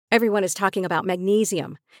Everyone is talking about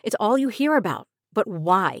magnesium. It's all you hear about. But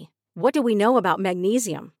why? What do we know about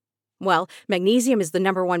magnesium? Well, magnesium is the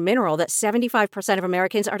number one mineral that 75% of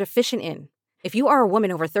Americans are deficient in. If you are a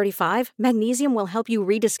woman over 35, magnesium will help you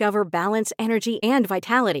rediscover balance, energy, and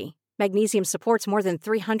vitality. Magnesium supports more than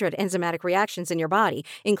 300 enzymatic reactions in your body,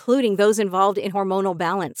 including those involved in hormonal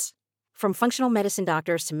balance. From functional medicine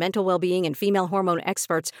doctors to mental well-being and female hormone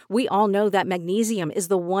experts, we all know that magnesium is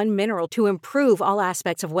the one mineral to improve all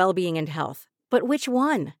aspects of well-being and health. But which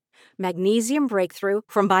one? Magnesium Breakthrough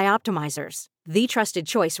from Bioptimizers, the trusted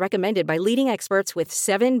choice recommended by leading experts with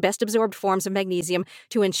 7 best-absorbed forms of magnesium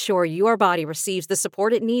to ensure your body receives the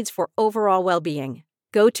support it needs for overall well-being.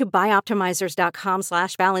 Go to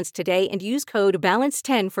bioptimizers.com/balance today and use code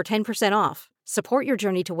BALANCE10 for 10% off. Support your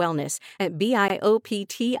journey to wellness at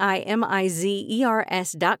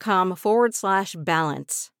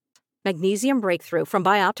bioptimizers.com/balance. Magnesium Breakthrough from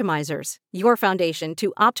Bioptimizers, your foundation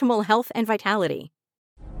to optimal health and vitality.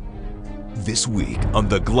 This week on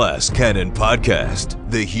the Glass Cannon Podcast,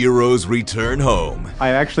 the heroes return home.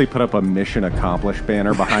 I actually put up a mission accomplished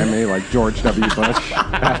banner behind me, like George W. Bush.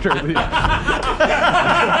 After the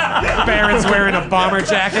Baron's wearing a bomber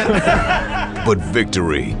jacket. But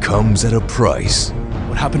victory comes at a price.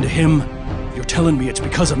 What happened to him? You're telling me it's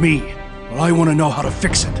because of me. Well, I want to know how to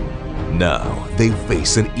fix it. Now they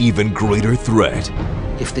face an even greater threat.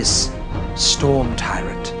 If this storm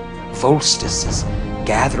tyrant, Volstis, is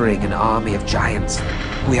gathering an army of giants,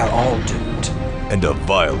 we are all doomed. And a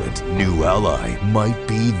violent new ally might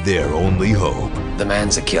be their only hope. The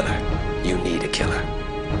man's a killer. You need a killer.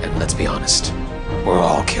 And let's be honest, we're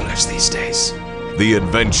all killers these days. The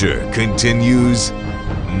adventure continues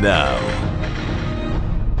now.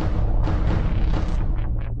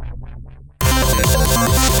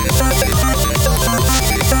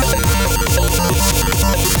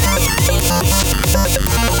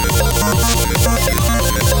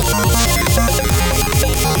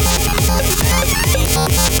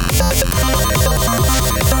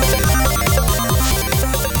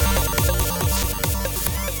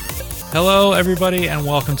 Hello, everybody, and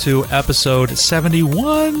welcome to episode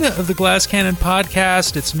 71 of the Glass Cannon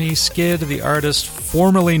Podcast. It's me, Skid, the artist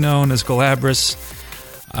formerly known as Galabras.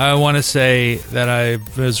 I want to say that I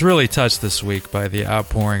was really touched this week by the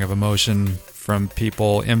outpouring of emotion from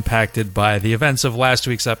people impacted by the events of last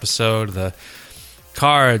week's episode, the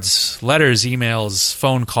cards, letters, emails,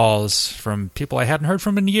 phone calls from people I hadn't heard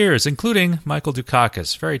from in years, including Michael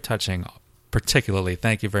Dukakis. Very touching, particularly.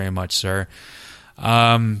 Thank you very much, sir.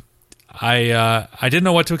 I didn't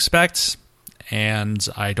know what to expect, and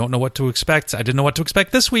I don't know what to expect. I didn't know what to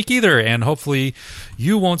expect this week either, and hopefully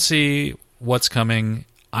you won't see what's coming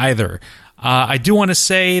either. I do want to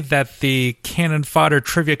say that the Cannon Fodder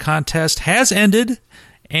Trivia Contest has ended,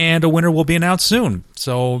 and a winner will be announced soon,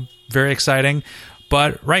 so very exciting.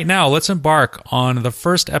 But right now, let's embark on the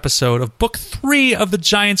first episode of Book 3 of the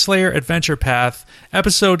Giantslayer Adventure Path,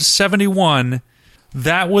 episode 71.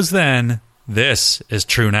 That was then. This is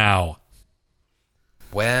Trunau.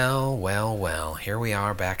 Well, here we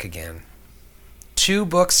are back again. 2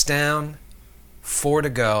 books down, 4 to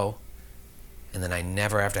go, and then I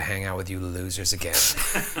never have to hang out with you losers again.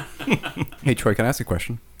 Hey, Troy, can I ask a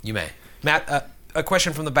question? You may. Matt, a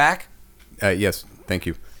question from the back? Yes, thank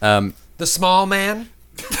you. The small man in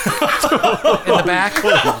the back?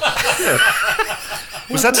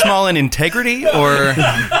 Was that small in integrity, or...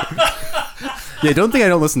 Yeah, don't think I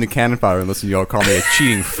don't listen to Cannon Fodder unless you all call me a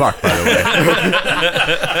cheating fuck, by the way.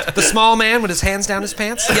 The small man with his hands down his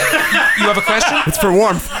pants? Yeah. You have a question? It's for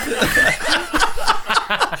warmth. I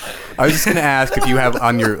was just gonna ask if you have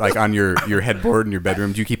on your headboard in your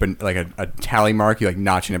bedroom, do you keep a tally mark you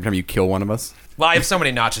notching every time you kill one of us? Well, I have so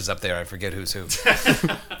many notches up there, I forget who's who.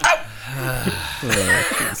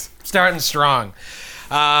 Starting strong.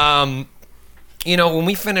 You know, when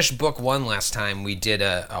we finished book 1 last time, we did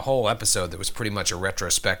a whole episode that was pretty much a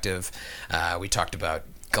retrospective. We talked about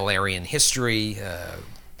Galarian history,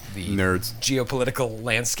 the nerds, geopolitical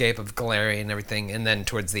landscape of Galaria and everything. And then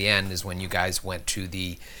towards the end is when you guys went to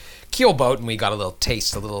the keel boat, and we got a little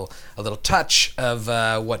taste, a little touch of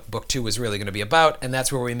what book 2 was really going to be about. And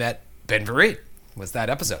that's where we met Ben Verree. Was that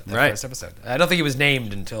episode, first episode. I don't think he was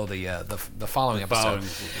named until the following episode.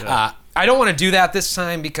 I don't want to do that this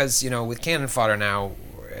time because, you know, with Cannon Fodder now,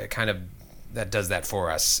 kind of that does that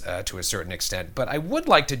for us to a certain extent. But I would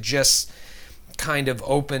like to just kind of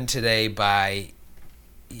open today by,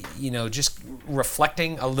 you know, just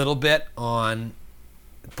reflecting a little bit on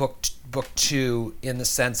book 2 in the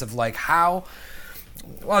sense of how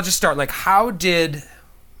did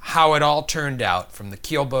how it all turned out, from the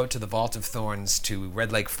keelboat to the Vault of Thorns to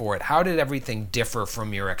Red Lake Fort. How did everything differ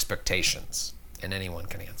from your expectations? And anyone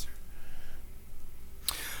can answer.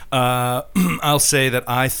 I'll say that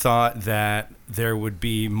I thought that there would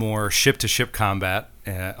be more ship-to-ship combat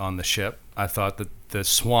on the ship. I thought that the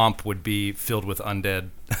swamp would be filled with undead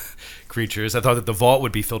creatures. I thought that the vault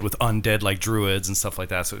would be filled with undead, like druids and stuff like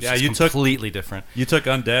that. So it's just completely different. You took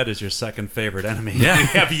undead as your second favorite enemy. Yeah. You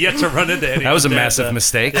have yet to run into any. That was a undead, massive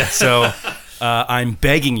mistake. So I'm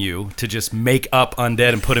begging you to just make up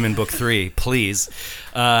undead and put them in book 3, please.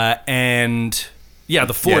 And yeah,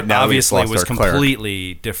 the fort obviously was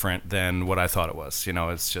completely different than what I thought it was. You know,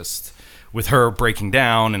 it's just with her breaking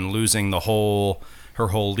down and losing her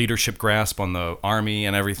whole leadership grasp on the army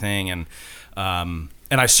and everything, and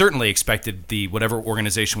I certainly expected whatever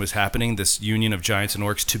organization was happening, this union of giants and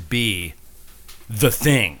orcs, to be the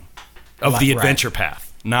thing of the adventure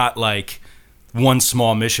path, not like one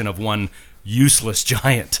small mission of one useless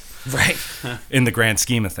giant. Right. In the grand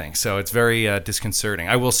scheme of things. So it's very disconcerting.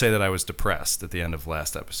 I will say that I was depressed at the end of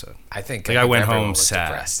last episode. I think I went everyone home was sad.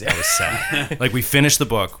 depressed. I was sad. Like, we finished the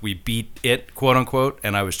book, we beat it, quote unquote,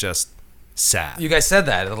 and I was just sad. You guys said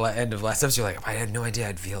that at the end of last episode. You're like, I had no idea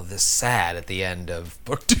I'd feel this sad at the end of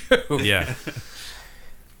book 2. Yeah.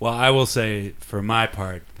 Well, I will say for my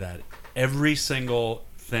part that every single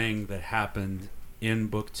thing that happened in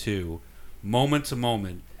book 2, moment to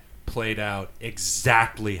moment, played out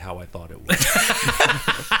exactly how I thought it would.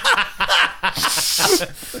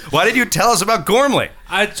 Why did you tell us about Gormley?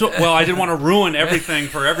 I didn't want to ruin everything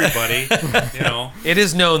for everybody. You know, it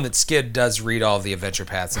is known that Skid does read all the adventure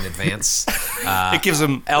paths in advance. It gives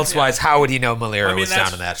him. Elsewise, how would he know Malira was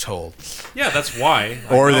down in that hole? Yeah, that's why.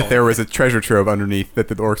 Or that there was a treasure trove underneath that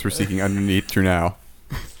the orcs were seeking underneath Trunau.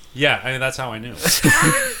 Yeah, I mean, that's how I knew.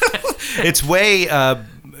 It's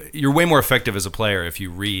you're way more effective as a player if you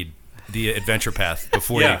read the adventure path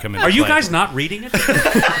before you come in. Are you guys not reading it?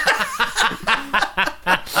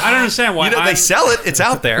 I don't understand why. They sell it. It's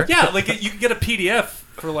out there. Yeah, like you can get a PDF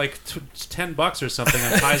for like $10 or something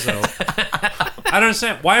on Paizo. I don't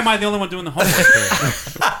understand. Why am I the only one doing the homework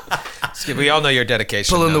here? We all know your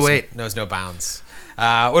dedication. Pulling the weight. Knows no bounds.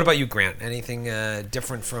 What about you, Grant? Anything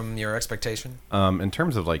different from your expectation? In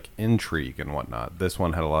terms of like intrigue and whatnot, this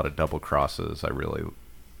one had a lot of double crosses I really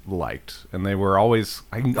liked, and they were always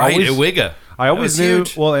Iwiga. I always knew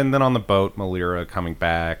huge. Well, and then on the boat, Malira coming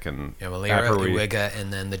back, and Malira, Iwiga,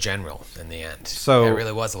 and then the general in the end. So there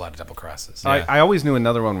really was a lot of double crosses. I always knew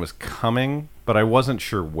another one was coming, but I wasn't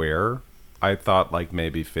sure where. I thought like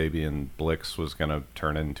maybe Fabian Blix was going to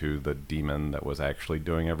turn into the demon that was actually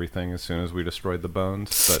doing everything as soon as we destroyed the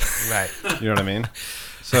bones. But right, you know what I mean?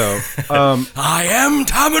 So I am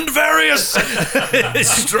Tamund Various.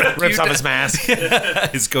 Rips off his mask,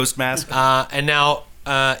 his ghost mask, and now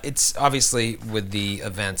it's obviously with the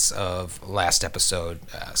events of last episode.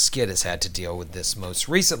 Skid has had to deal with this most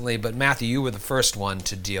recently, but Matthew, you were the first one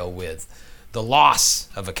to deal with the loss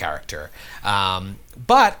of a character.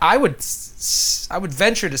 But I would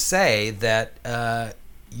venture to say that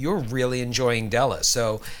you're really enjoying Della.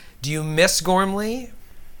 So, do you miss Gormley?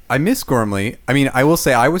 I miss Gormley. I mean, I will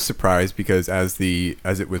say I was surprised because as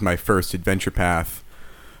it was my first adventure path,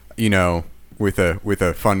 you know, with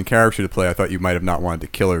a fun character to play, I thought you might have not wanted to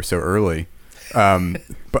kill her so early.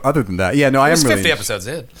 But other than that, yeah, no, I am really. 50 episodes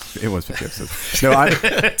in. It was 50 episodes. No,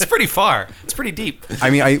 it's pretty far. It's pretty deep. I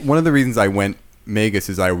mean, one of the reasons I went Magus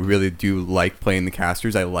is I really do like playing the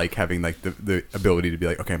casters. I like having like the ability to be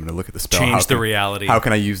like, okay, I'm going to look at the spell. Change the reality. How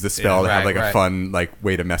can I use the spell to have like a fun like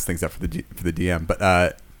way to mess things up for the DM?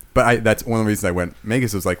 But that's one of the reasons I went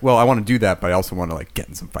Magus. Was like, well, I want to do that, but I also want to like get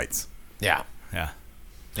in some fights. Yeah.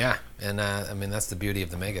 And I mean, that's the beauty of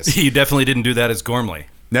the Magus. You definitely didn't do that as Gormley.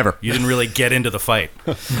 Never. You didn't really get into the fight.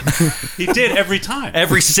 He did every time.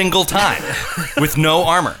 Every single time. With no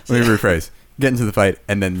armor. Let me rephrase. Get into the fight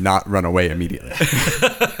and then not run away immediately.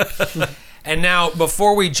 And now,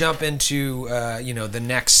 before we jump into the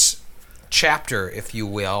next chapter, if you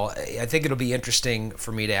will, I think it'll be interesting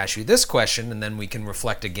for me to ask you this question, and then we can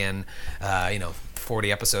reflect again, 40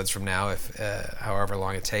 episodes from now, if however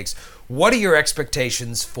long it takes. What are your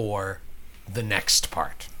expectations for the next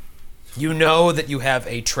part? You know that you have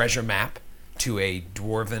a treasure map to a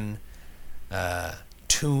dwarven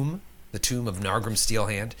tomb, the tomb of Nargrim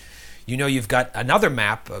Steelhand. You know you've got another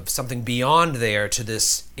map of something beyond there to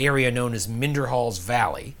this area known as Minderhall's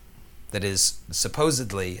Valley that is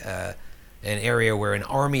supposedly an area where an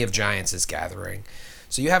army of giants is gathering.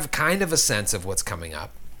 So you have kind of a sense of what's coming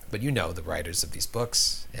up, but you know the writers of these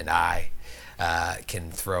books and I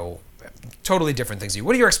can throw totally different things at you.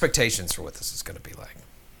 What are your expectations for what this is going to be like?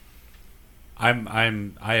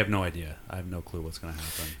 I have no idea. I have no clue what's going to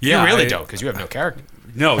happen. Yeah, you really don't, because you have no character.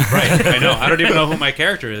 No, right? I know. I don't even know who my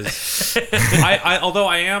character is. Although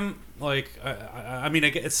I am like, I mean,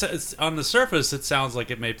 it's on the surface, it sounds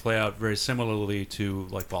like it may play out very similarly to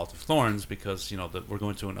like Vault of Thorns, because we're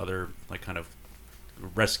going to another like kind of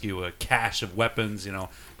rescue a cache of weapons,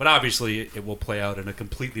 But obviously, it will play out in a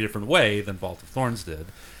completely different way than Vault of Thorns did.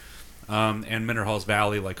 And Minderhall's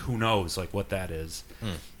Valley, like who knows, like what that is.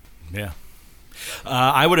 Yeah.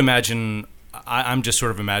 I would imagine, I'm just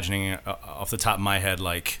sort of imagining off the top of my head,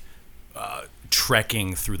 like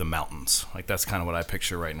trekking through the mountains. Like that's kind of what I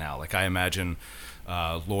picture right now. Like I imagine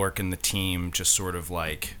Lork and the team just sort of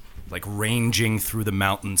like ranging through the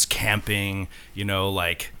mountains, camping,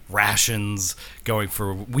 like rations, going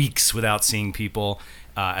for weeks without seeing people,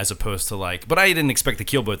 as opposed to like, but I didn't expect the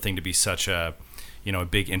keelboat thing to be such a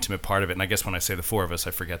big intimate part of it. And I guess when I say the four of us,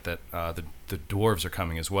 I forget that the dwarves are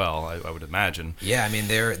coming as well, I would imagine. Yeah, I mean,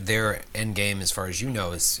 their end game, as far as you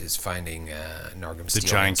know, is finding Nargum the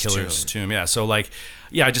Giant Killer's tomb. Yeah, so I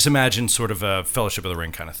just imagine sort of a Fellowship of the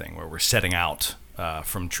Ring kind of thing, where we're setting out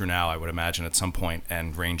from Trunau, I would imagine, at some point,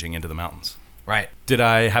 and ranging into the mountains. Right. Did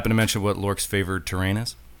I happen to mention what Lork's favored terrain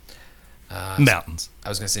is? Mountains. I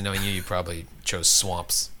was going to say, knowing you probably chose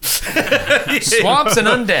swamps. Swamps and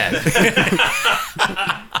undead.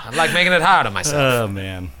 I like making it hard on myself. Oh,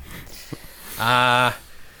 man.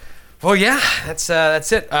 Well, yeah, that's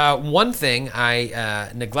it. One thing I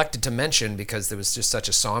neglected to mention, because there was just such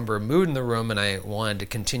a somber mood in the room, and I wanted to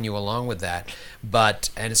continue along with that.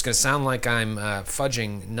 And it's going to sound like I'm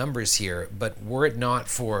fudging numbers here, but were it not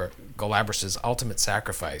for Galabras' ultimate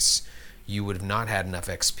sacrifice, you would have not had enough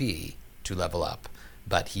XP to level up.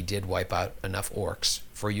 But he did wipe out enough orcs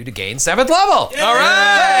for you to gain 7th level. Yay! All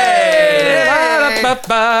right.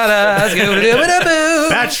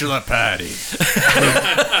 Bachelor party.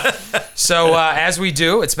 So as we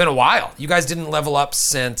do, it's been a while. You guys didn't level up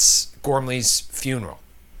since Gormley's funeral.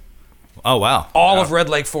 Oh, wow. All of Red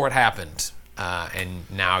Lake Fort happened. And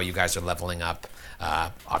now you guys are leveling up.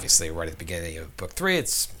 Obviously, right at the beginning of Book 3,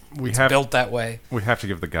 it's built that way. We have to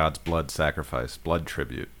give the gods blood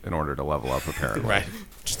tribute, in order to level up, apparently. Right.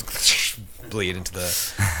 Just bleed into the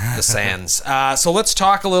sands. So let's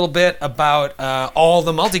talk a little bit about all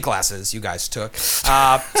the multi-classes you guys took.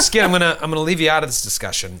 Skid, I'm gonna leave you out of this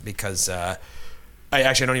discussion, because I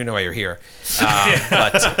don't even know why you're here.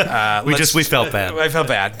 But we felt bad. I felt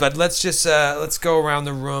bad, but let's go around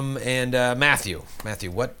the room, and Matthew,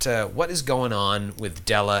 what is going on with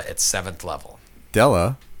Della at 7th level?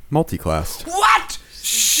 Della, multi-classed. What?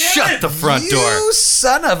 Shut the front door. You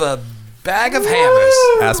son of a bag of hammers.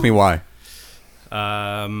 Ask me why.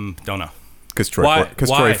 Don't know. Because Troy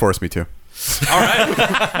forced me to. All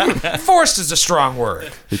right. Forced is a strong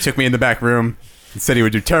word. He took me in the back room and said he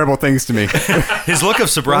would do terrible things to me. His look of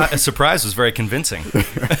surprise was very convincing.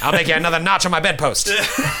 I'll make you another notch on my bedpost.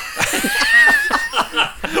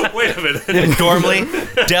 Wait a minute. Gormley,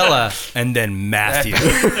 Della, and then Matthew.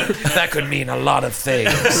 That could mean a lot of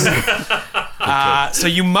things. So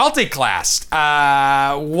you multi-classed.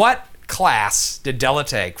 What class did Della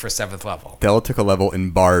take for 7th level? Della took a level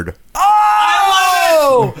in Bard.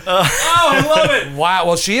 Oh! I love it. Wow.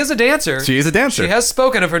 Well, she is a dancer. She is a dancer. She has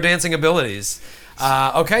spoken of her dancing abilities.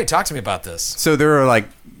 Okay, talk to me about this. So there are like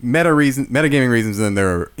metagaming reasons, and then there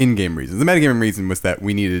are in-game reasons. The metagaming reason was that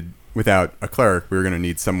we needed, without a cleric, we were going to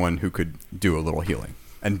need someone who could do a little healing.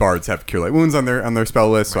 And bards have cure light wounds on their spell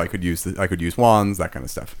list, so I could use wands, that kind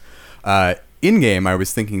of stuff. In-game, I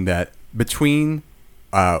was thinking that between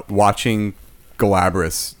watching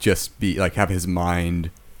Galabras just be like have his mind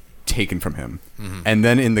taken from him, and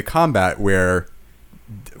then in the combat where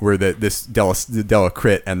this Della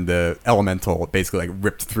crit and the elemental basically like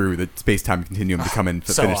ripped through the space-time continuum to come and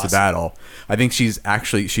finish the battle. I think she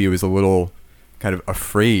was a little kind of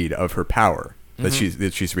afraid of her power that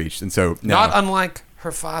she's reached, and so now, not unlike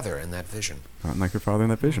her father in that vision.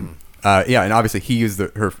 Yeah, and obviously he is to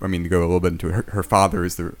go a little bit into it, her father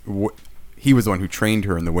is he was the one who trained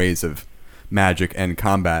her in the ways of magic and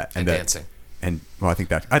combat and dancing. And well, I think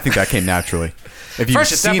that came naturally.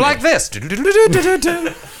 First, a step like this.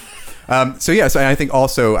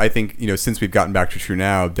 So I think since we've gotten back to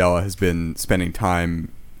Trunau, Della has been spending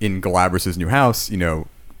time in Galabras' new house,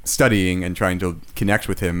 studying and trying to connect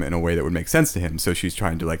with him in a way that would make sense to him. So she's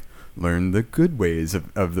trying to like learn the good ways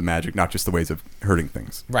of the magic, not just the ways of hurting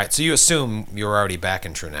things. Right. So you assume you're already back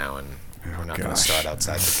in Trunau, and we're not going to start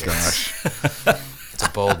outside the gates. It's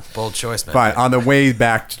a bold choice, man. Fine. On the way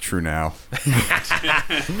back to Trunau.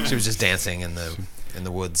 She was just dancing in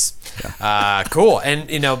the woods. Yeah. Cool. And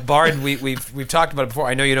Bard, we've talked about it before.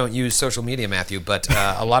 I know you don't use social media, Matthew, but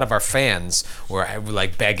a lot of our fans were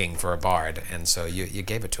like begging for a Bard, and so you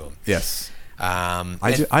gave it to them. Yes.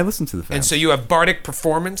 I listen to the fans. And so you have Bardic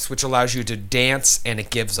Performance, which allows you to dance, and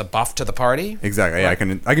it gives a buff to the party. Exactly. Right?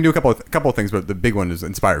 Yeah, I can do a couple of things, but the big one is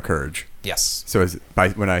Inspire Courage. Yes. So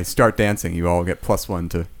when I start dancing, you all get +1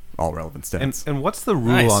 to all relevant stats. And what's the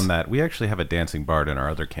rule on that? We actually have a dancing bard in our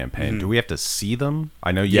other campaign. Do we have to see them?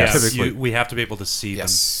 I know typically we have to be able to see them.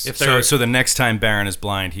 So the next time Baron is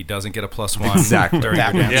blind, he doesn't get a +1. Exactly.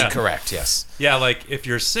 That would be correct. Yes. Yeah, like if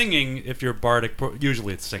you're singing, if you're bardic,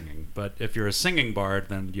 usually it's singing. But if you're a singing bard,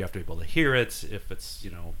 then you have to be able to hear it. If it's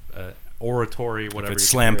oratory, whatever. If it's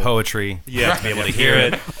slam poetry, you have to be able to hear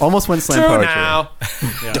it. Almost went slam poetry. Now.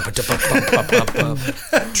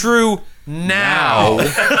 True now.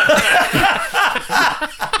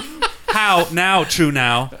 How now? True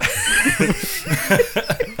now.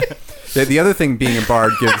 The other thing being a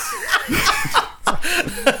bard gives.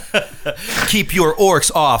 Keep your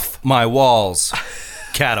orcs off my walls.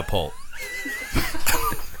 Catapult.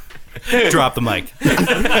 Drop the mic.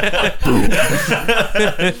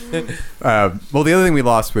 Well, the other thing we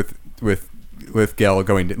lost with Gale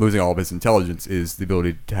losing all of his intelligence is the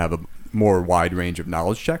ability to have a more wide range of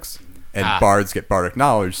knowledge checks, and bards get bardic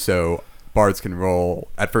knowledge, so bards can roll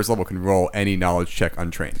at first level any knowledge check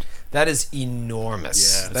untrained. That is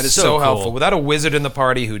enormous. Yeah, that is so so cool. helpful. Without a wizard in the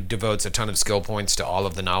party who devotes a ton of skill points to all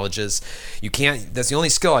of the knowledges, you can't. That's the only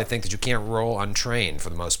skill I think that you can't roll untrained for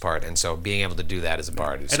the most part. And so being able to do that as a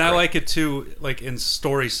bard is. And great. I like it too, like in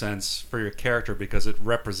story sense for your character, because it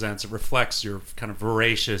reflects your kind of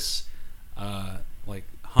voracious, like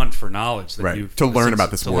hunt for knowledge that you've to learn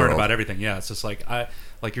about this world, learn about everything. Yeah, it's just like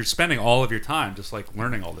like you're spending all of your time just like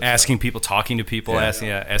learning all this. Asking stuff. people, talking to people,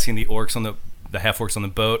 asking the orcs on the half orcs on the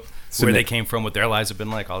boat where they came from, what their lives have been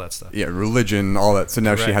like, all that stuff. Yeah, religion, all that. So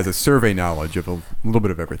now she has a survey knowledge of a little bit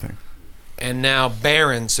of everything. And now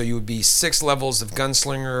Baron, so you would be 6 levels of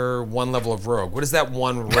gunslinger, 1 level of rogue. What is that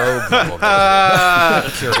 1 rogue level? I'm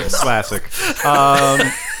curious. Classic.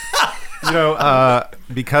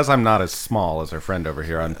 Because I'm not as small as our friend over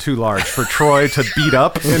here, I'm too large for Troy to beat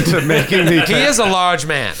up into making me. He is a large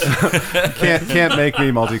man. Can't make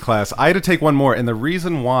me multi-class. I had to take 1 more, and the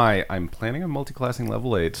reason why I'm planning on multi-classing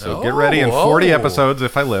level 8. So get ready in 40 episodes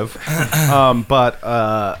if I live. But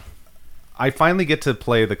I finally get to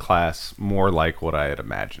play the class more like what I had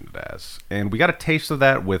imagined it as, and we got a taste of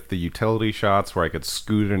that with the utility shots where I could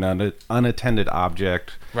scoot an unattended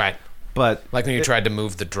object. Right. But like when you tried to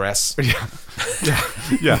move the dress.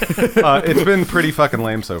 Yeah. It's been pretty fucking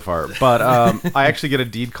lame so far. But I actually get a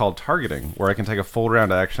deed called targeting, where I can take a full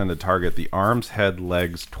round action to target the arms, head,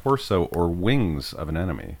 legs, torso, or wings of an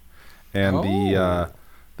enemy. And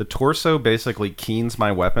the torso basically keens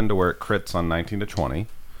my weapon to where it crits on 19 to 20.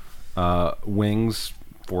 Wings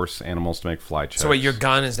force animals to make fly checks. So wait, your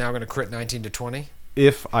gun is now going to crit 19 to 20?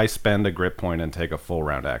 If I spend a grip point and take a full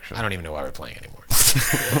round action. I don't even know why we're playing anymore.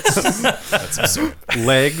 That's absurd.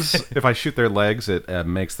 Legs, if I shoot their legs, it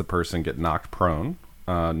makes the person get knocked prone.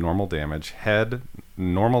 Normal damage. Head,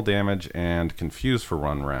 normal damage, and confused for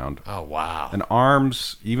 1 round. Oh, wow. And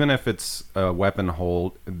arms, even if it's a weapon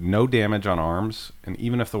hold, no damage on arms. And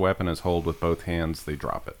even if the weapon is hold with both hands, they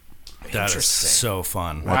drop it. That is so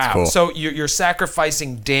fun. Wow. That's cool. So you're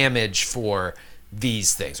sacrificing damage for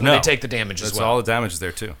these things. They take the damage as well. All the damage is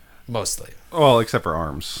there too. Mostly. Well, except for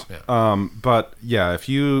arms. Yeah. But yeah, if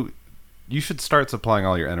you should start supplying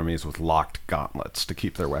all your enemies with locked gauntlets to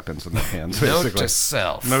keep their weapons in their hands. Note basically. to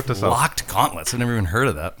self. Note to self. Locked gauntlets. I've never even heard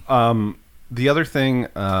of that. The other thing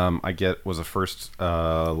I get was a first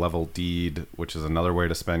level deed, which is another way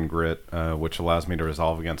to spend grit, which allows me to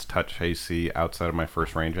resolve against touch AC outside of my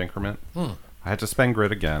first range increment. I had to spend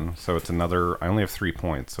grit again, so it's another. I only have 3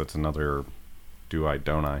 points, so it's another. Do I?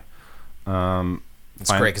 Don't I?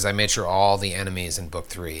 It's great because I made sure all the enemies in Book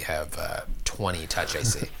 3 have 20 touch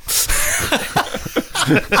AC.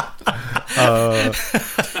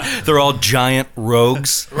 They're all giant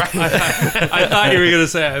rogues. Right. I thought you were going to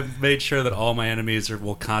say I made sure that all my enemies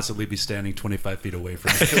will constantly be standing 25 feet away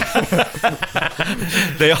from me.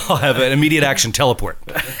 They all have an immediate action teleport.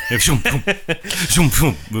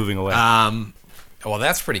 Moving away. Well,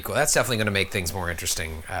 that's pretty cool. That's definitely going to make things more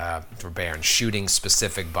interesting for Baron, shooting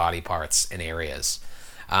specific body parts and areas.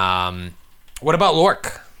 What about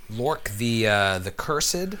Lork? Lork the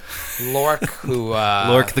cursed? Lork who...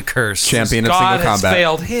 Lork the cursed. Champion of God single has combat.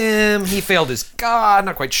 failed him. He failed his god.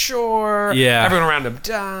 Not quite sure. Yeah. Everyone around him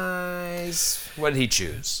dies. What did he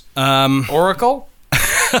choose? Um, Oracle?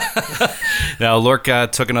 Now, Lork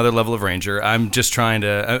took another level of ranger. I'm just trying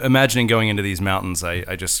to imagining going into these mountains.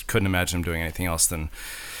 I just couldn't imagine him doing anything else than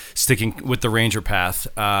sticking with the ranger path.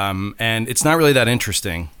 And it's not really that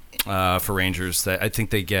interesting for rangers. I think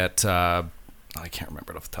they get. I can't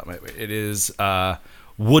remember it off the top of my head. It is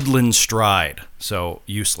woodland stride, so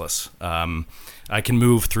useless. I can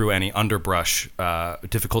move through any underbrush,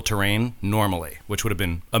 difficult terrain normally, which would have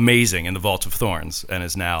been amazing in the Vault of Thorns and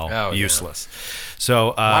is now useless.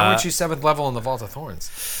 So why weren't you 7th level in the Vault of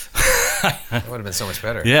Thorns? That would have been so much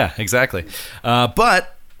better. Yeah, exactly.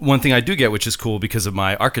 But one thing I do get, which is cool because of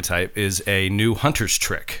my archetype, is a new hunter's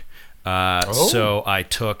trick. So I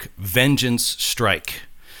took Vengeance Strike.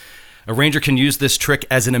 A ranger can use this trick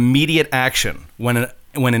as an immediate action when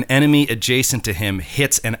an enemy adjacent to him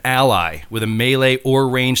hits an ally with a melee or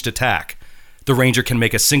ranged attack. The ranger can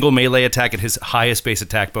make a single melee attack at his highest base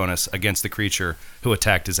attack bonus against the creature who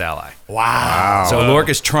attacked his ally. Wow. So Lork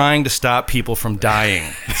is trying to stop people from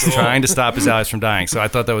dying. He's trying to stop his allies from dying. So I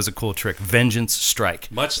thought that was a cool trick. Vengeance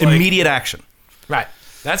Strike. Much like immediate action. Right.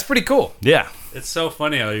 That's pretty cool. Yeah. It's so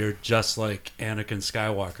funny how you're just like Anakin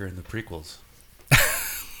Skywalker in the prequels.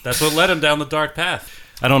 That's what led him down the dark path.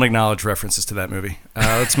 I don't acknowledge references to that movie.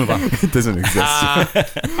 Let's move on. It doesn't exist.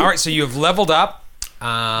 All right, so you have leveled up.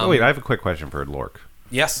 Wait, I have a quick question for Lork.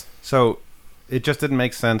 Yes. So it just didn't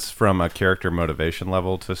make sense from a character motivation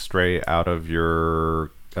level to stray out of your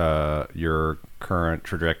current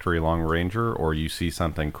trajectory along ranger, or you see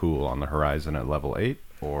something cool on the horizon at level 8,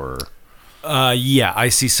 or... Yeah, I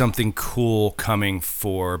see something cool coming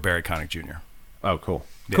for Barry Connick Jr. Oh, cool.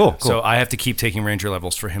 Yeah. Cool. So I have to keep taking ranger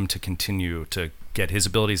levels for him to continue to get his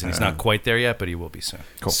abilities, and he's not quite there yet, but he will be soon.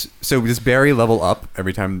 Cool. So does Barry level up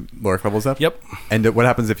every time Lork levels up? Yep. And what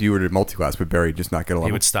happens if you were to multi-class? Would Barry just not get a level?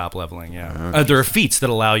 He would stop leveling, yeah. There are feats that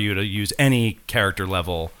allow you to use any character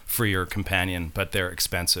level for your companion, but they're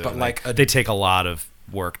expensive. But they take a lot of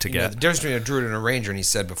work to get. The difference between a druid and a ranger, and he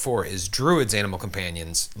said before, is druids' animal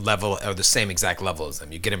companions are the same exact level as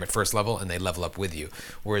them. You get them at first level, and they level up with you.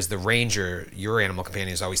 Whereas the ranger, your animal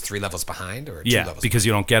companion is always 3 levels behind, or 2 levels because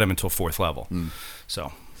you don't get him until 4th level.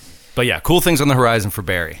 So, but yeah, cool things on the horizon for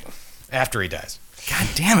Barry. After he dies. God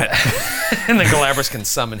damn it. And then Galabras can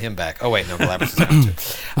summon him back. Oh, wait, no, Galabras is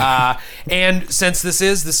out too. And since this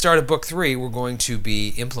is the start of Book 3, we're going to be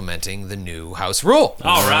implementing the new house rule.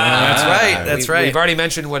 All right. That's right. We've already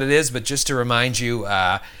mentioned what it is, but just to remind you,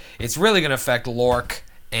 it's really going to affect Lork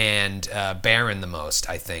and Baron the most,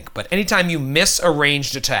 I think. But anytime you miss a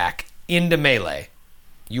ranged attack into melee,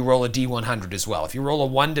 you roll a D100 as well. If you roll a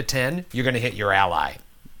 1 to 10, you're going to hit your ally.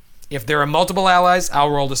 If there are multiple allies,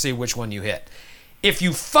 I'll roll to see which one you hit. If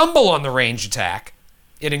you fumble on the ranged attack,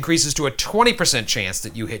 it increases to a 20% chance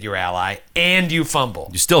that you hit your ally and you fumble.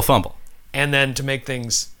 You still fumble. And then to make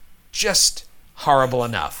things just horrible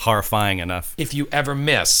enough, horrifying enough, if you ever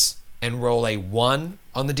miss and roll a 1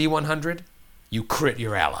 on the D100, you crit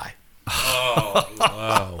your ally.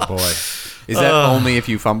 Oh, boy. Is that only if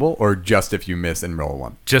you fumble, or just if you miss and roll a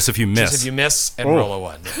 1? Just if you miss. Just if you miss and roll a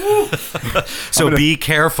 1. So be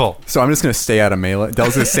careful. So I'm just going to stay out of melee.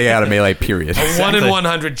 Dell's going to stay out of melee, period. A 1 in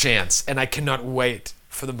 100 chance, and I cannot wait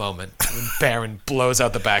for the moment when Baron blows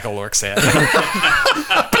out the back of Lork's head.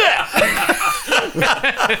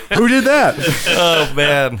 Who did that? Oh,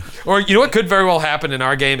 man. Or you know what could very well happen in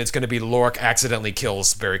our game? It's going to be Lork accidentally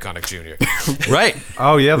kills Barry Connick Jr. Right.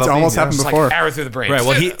 Oh, yeah. It's almost happened It's before. like arrow through the brain. Right.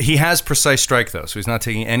 Well, he has precise strike, though, so he's not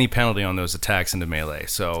taking any penalty on those attacks into melee.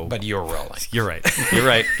 So, But you're rolling. You're right. You're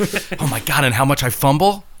right. Oh, my God. And how much I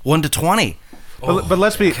fumble? 1 to 20. But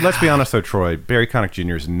let's be honest though, Troy. Barry Connick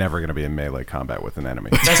Jr. is never going to be in melee combat with an enemy.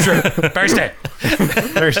 That's true. Barry, stay.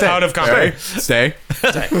 Barry, stay. Out of combat. Stay.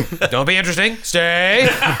 Don't be interesting. Stay.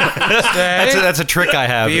 Stay. That's a trick I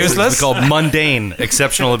have. Be useless. It's called mundane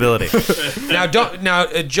exceptional ability. Now,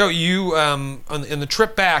 Joe, you in the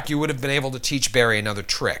trip back, you would have been able to teach Barry another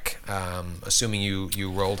trick, assuming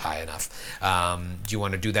you rolled high enough. Do you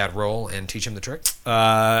want to do that roll and teach him the trick?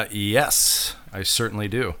 Yes, I certainly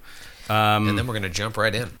do. And then we're going to jump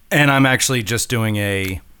right in. And I'm actually just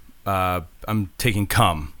doing I'm taking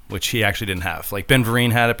Come, which he actually didn't have. Like Ben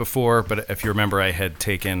Vereen had it before, but if you remember, I had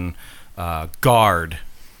taken Guard,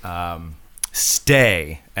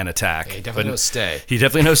 Stay, and Attack. Yeah, he definitely knows Stay. He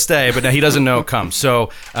definitely knows Stay, but now he doesn't know Come. So,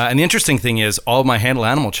 and the interesting thing is, all of my handle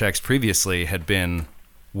animal checks previously had been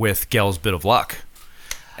with Gel's Bit of Luck.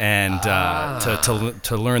 And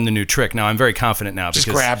to learn the new trick. Now I'm very confident now. Just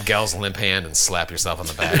because grab Gel's limp hand and slap yourself on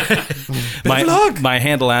the back. my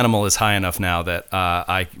handle animal is high enough now that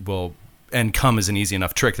I will and come is an easy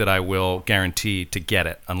enough trick that I will guarantee to get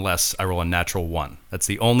it unless I roll a natural 1. That's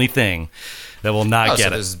the only thing that will not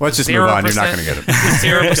get it. Let's just move on. You're not going to get it.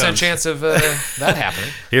 0% chance of that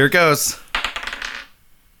happening. Here it goes.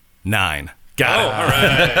 9. Got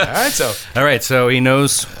it. All right. So he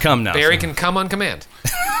knows come now. Barry can come on command.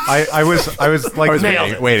 I was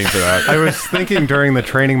waiting for that. I was thinking during the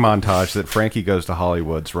training montage that Frankie Goes to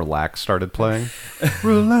Hollywood's Relax started playing.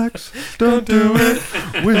 Relax, don't do it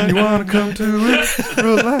when you want to come to it.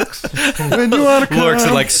 Relax when you want to come. Lurk's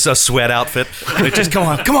in like a sweat outfit. Like, just come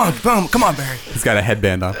on, Barry. He's got a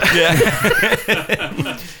headband on.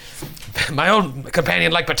 Yeah. My old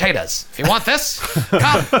companion like potatoes. If you want this,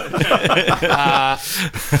 come.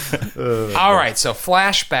 All right, so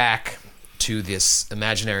flashback to this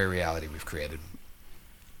imaginary reality we've created.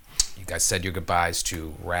 You guys said your goodbyes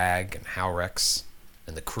to Rag and Howrex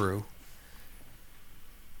and the crew.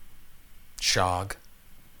 Shog,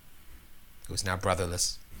 who is now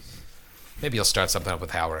brotherless. Maybe you'll start something up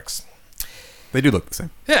with Howrex. They do look the same.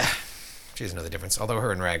 Yeah, she doesn't know the difference, although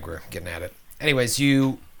her and Rag were getting at it. Anyways,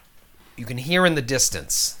 you can hear in the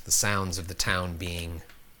distance the sounds of the town being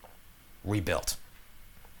rebuilt.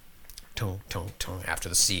 Tong, tong, tong, after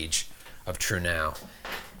the siege of Trunau.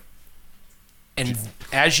 And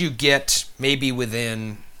as you get maybe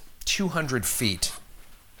within 200 feet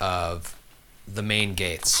of the main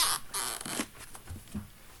gates,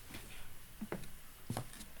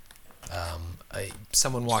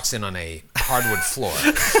 someone walks in on a hardwood floor,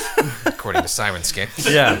 according to Sirenscape.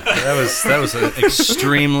 Yeah, that was an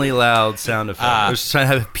extremely loud sound effect. I was trying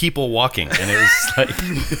to have people walking, and it was like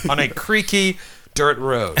on a creaky dirt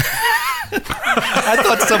road. I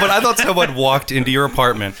thought someone walked into your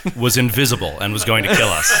apartment, was invisible, and was going to kill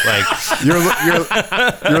us. Like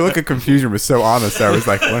your look of confusion was so honest. I was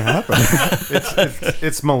like, what happened?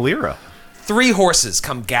 It's Malira. 3 horses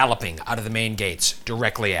come galloping out of the main gates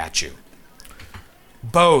directly at you.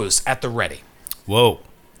 Bows at the ready. Whoa.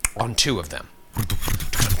 On 2 of them.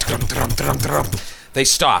 They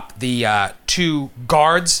stop. The 2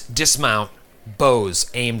 guards dismount, bows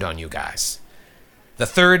aimed on you guys. The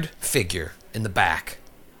 3rd figure in the back,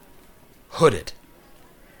 hooded,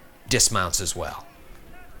 dismounts as well.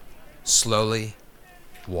 Slowly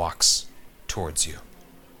walks towards you.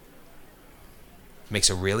 Makes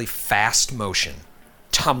a really fast motion,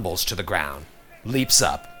 tumbles to the ground, leaps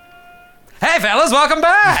up. Hey, fellas, welcome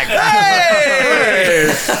back! Hey!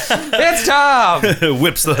 It's Tom!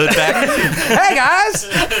 Whips the hood back. Hey, guys!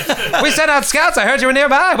 We sent out scouts. I heard you were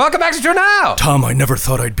nearby. Welcome back to Trunau. Tom, I never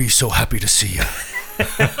thought I'd be so happy to see you.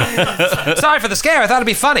 Sorry for the scare. I thought it'd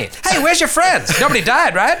be funny. Hey, where's your friends? Nobody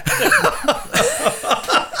died, right?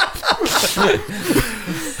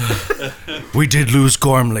 We did lose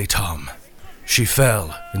Gormley, Tom. She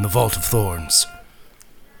fell in the Vault of Thorns.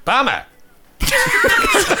 Bummer.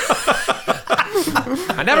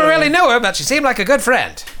 I never really knew her, but she seemed like a good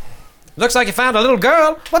friend. Looks like you found a little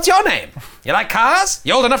girl. What's your name? You like cars?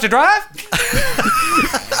 You old enough to drive?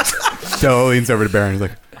 Joe leans over to Baron. He's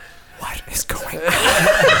like, what is going on?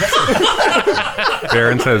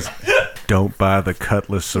 Baron says, don't buy the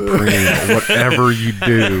Cutlass Supreme, whatever you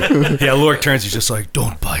do. Yeah, Lork turns. He's just like,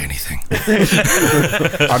 don't buy anything.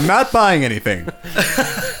 I'm not buying anything.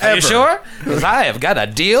 Are you sure? Because I have got a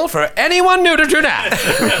deal for anyone new to Trunau.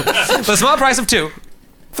 For the small price of 2,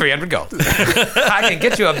 300 gold. I can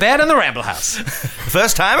get you a bed in the Ramble House.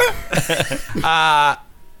 First timer?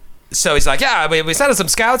 So he's like, yeah, we sent out some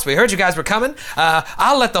scouts. We heard you guys were coming.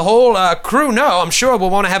 I'll let the whole crew know. I'm sure we'll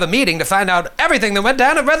want to have a meeting to find out everything that went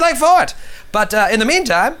down at Red Lake Fort. But in the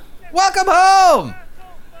meantime, welcome home.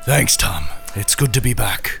 Thanks, Tom. It's good to be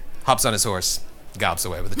back. Hops on his horse, gallops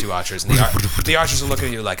away with the 2 archers. And the archers are looking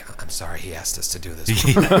at you like, I'm sorry he asked us to do this.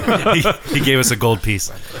 he gave us a gold piece.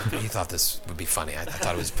 He thought this would be funny. I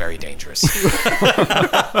thought it was very dangerous.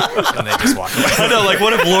 And they just walk away. I know, like,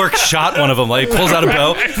 what if Lork shot one of them? Like, pulls out a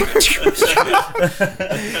bow.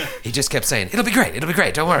 He just kept saying, it'll be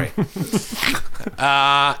great, don't worry.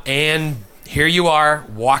 And here you are,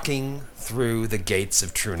 walking through the gates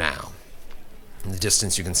of Trunau. In the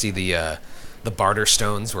distance, you can see the barter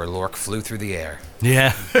stones where Lork flew through the air.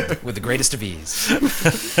 Yeah. With the greatest of ease.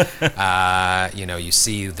 You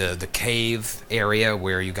see the cave area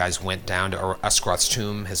where you guys went down to Uskroth's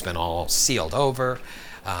tomb has been all sealed over.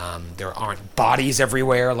 There aren't bodies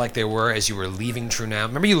everywhere like there were as you were leaving Trunau.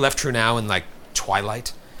 Remember you left Trunau in like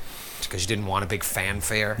twilight? Because you didn't want a big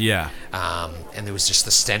fanfare. Yeah. And there was just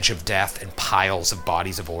the stench of death and piles of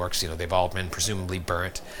bodies of orcs. They've all been presumably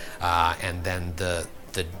burnt. And then the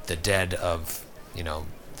dead of,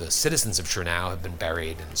 the the citizens of Trunau have been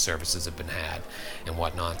buried and services have been had and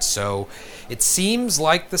whatnot. So it seems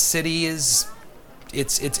like the city is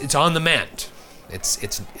it's on the mend.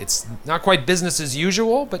 It's not quite business as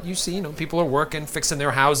usual, but you see, people are working, fixing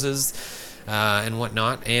their houses and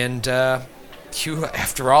whatnot. And you,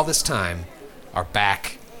 after all this time, are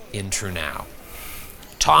back in Trunau.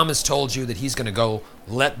 Tom has told you that he's going to go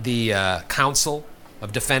let the Council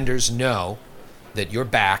of Defenders know that you're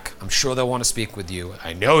back. I'm sure they'll want to speak with you.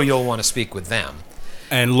 I know you'll want to speak with them.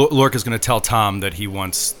 And Lorca's going to tell Tom that he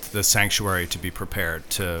wants the sanctuary to be prepared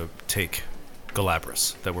to take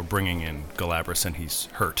Galabras, that we're bringing in Galabras and he's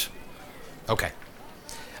hurt. Okay.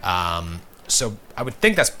 So I would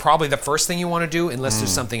think that's probably the first thing you want to do, unless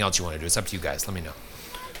there's something else you want to do. It's up to you guys. Let me know.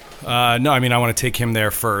 No, I mean, I want to take him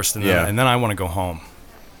there first, and then I want to go home,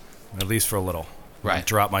 at least for a little. Right.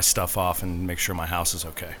 Drop my stuff off and make sure my house is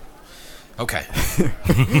okay. Okay.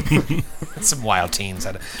 Some wild teens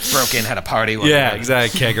broke in, had a party. Yeah,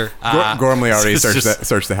 exactly. Kegger. Gormley already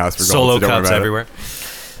searched the house for gold. Solo so cups everywhere.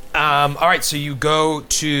 All right, so you go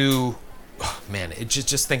to... Oh, man,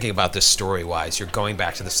 just thinking about this story-wise, you're going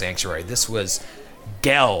back to the sanctuary. This was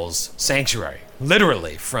Gel's sanctuary,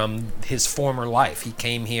 literally, from his former life. He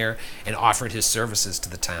came here and offered his services to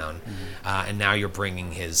the town, and now you're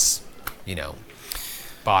bringing his,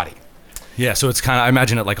 body. Yeah, so it's kind of, I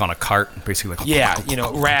imagine it like on a cart, basically.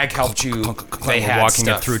 Rag helped you. They had walking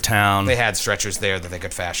stuff. It through town. They had stretchers there that they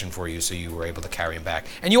could fashion for you, so you were able to carry him back.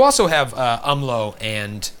 And you also have Umlo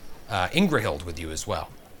and Ingrahild with you as well.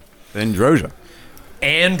 And Droja.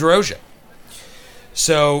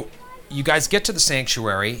 So you guys get to the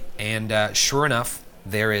sanctuary, and sure enough,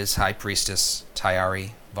 there is High Priestess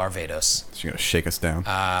Tayari Barbados. She's going to shake us down.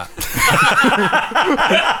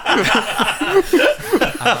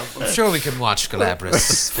 I'm sure we can watch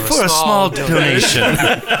Galabras for a small donation.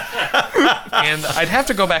 And I'd have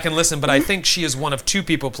to go back and listen, but I think she is one of two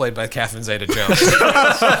people played by Catherine Zeta-Jones. She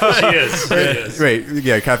is. Wait,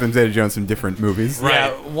 yeah, Catherine Zeta-Jones from different movies. Right.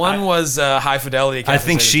 Yeah, one was High Fidelity Catherine I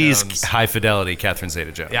think Zeta-Jones. she's High Fidelity Catherine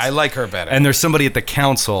Zeta-Jones. Yeah, I like her better. And there's somebody at the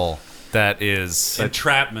council that is...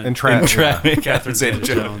 Entrapment. Catherine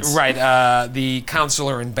Zeta-Jones. Right, the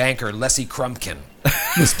counselor and banker, Leslie Crumpkin,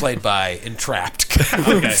 is played by Entrapped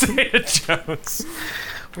Catherine Zeta-Jones.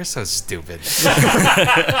 We're so stupid.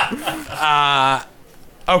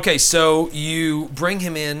 Okay, so you bring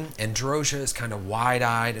him in, and Droja is kind of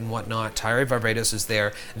wide-eyed and whatnot. Tayari Barbados is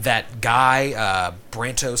there. That guy,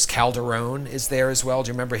 Brantos Calderon, is there as well. Do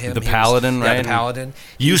you remember him? The paladin, right? Yeah, the paladin.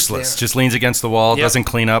 Useless. Just leans against the wall, doesn't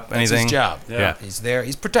clean up anything. That's his job. Yeah. He's there.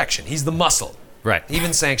 He's protection. He's the muscle. Right.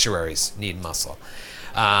 Even sanctuaries need muscle.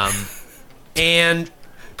 And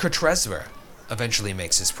Kurtrezra eventually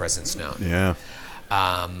makes his presence known. Yeah.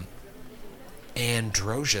 And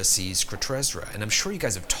Droja sees Kurtrezra, and I'm sure you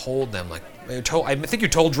guys have told them, I think you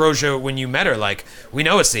told Droja when you met her, we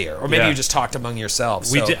know a seer, or maybe you just talked among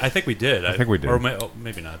yourselves. We did. I think we did. I think we did. Or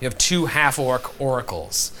maybe not. You have two half-orc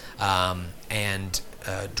oracles, and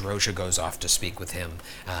Droja goes off to speak with him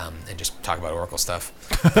and just talk about oracle stuff.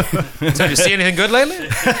 So, you see anything good lately?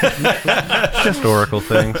 Just oracle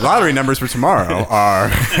things. Lottery numbers for tomorrow are...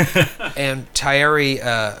 And Tayari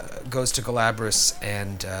goes to Galabras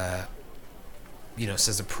and...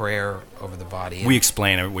 says a prayer over the body. We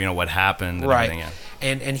explain it, what happened and right. everything. Yeah.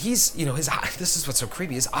 And he's, his eyes, this is what's so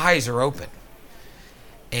creepy. His eyes are open.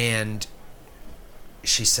 And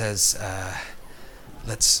she says,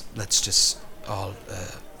 let's just all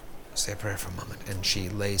say a prayer for a moment. And she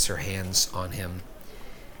lays her hands on him.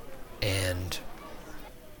 And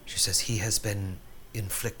she says, he has been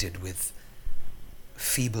inflicted with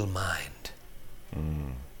feeble mind.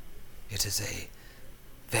 It is a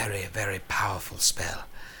very, very powerful spell.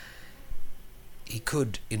 He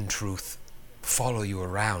could, in truth, follow you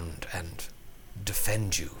around and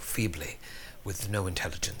defend you feebly with no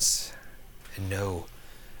intelligence and no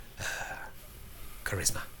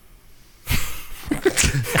charisma.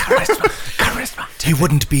 Charisma. He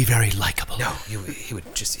wouldn't be very likable. No, he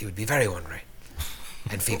would be very ornery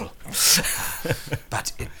and feeble.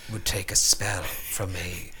 But it would take a spell from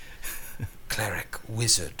a cleric,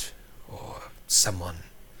 wizard, or someone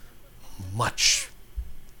much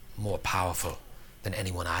more powerful than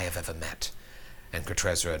anyone I have ever met. And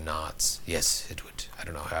Kurtrezra nods. Yes, it would. I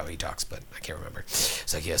don't know how he talks, but I can't remember.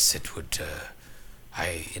 It's like, yes, it would.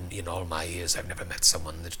 In all my years, I've never met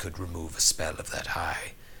someone that could remove a spell of that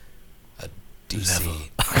high. A DC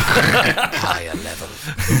higher level.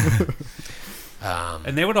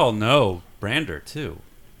 And they would all know Brander, too,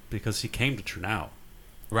 because he came to Trunau.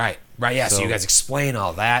 Right, yeah, so you guys explain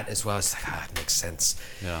all that as well. It's it makes sense.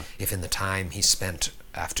 Yeah. If in the time he spent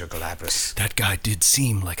after Galabras. That guy did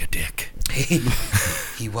seem like a dick.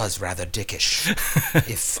 He was rather dickish.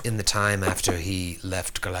 If in the time after he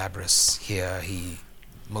left Galabras here, he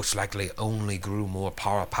most likely only grew more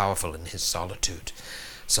powerful in his solitude.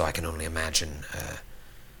 So I can only imagine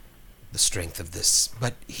the strength of this.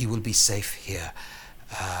 But he will be safe here.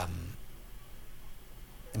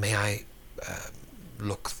 May I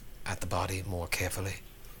look at the body more carefully?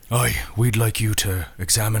 Aye, we'd like you to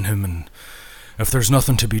examine him, and if there's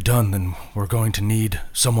nothing to be done, then we're going to need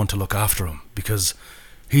someone to look after him, because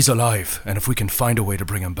he's alive, and if we can find a way to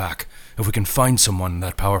bring him back, if we can find someone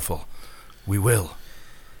that powerful, we will.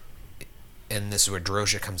 And this is where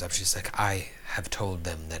Drozia comes up. She's like, I have told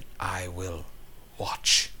them that I will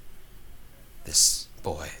watch this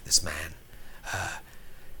boy, this man.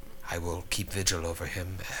 I will keep vigil over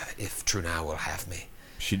him if Trunau will have me.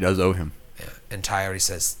 She does owe him. And Tyari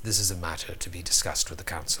says, this is a matter to be discussed with the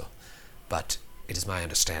council, but it is my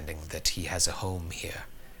understanding that he has a home here,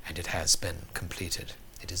 and it has been completed.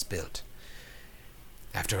 It is built.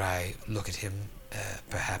 After I look at him,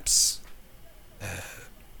 perhaps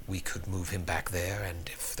we could move him back there, and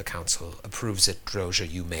if the council approves it, Drozia,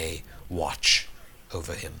 you may watch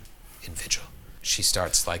over him in vigil. She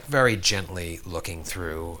starts, like, very gently looking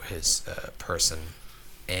through his person,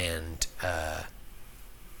 and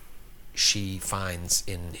she finds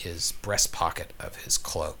in his breast pocket of his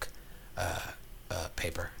cloak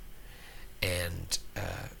paper, and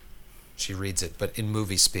she reads it, but in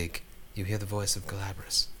movie speak, you hear the voice of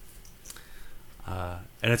Galabras.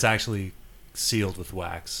 And it's actually sealed with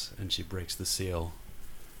wax, and she breaks the seal.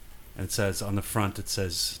 And it says, on the front, it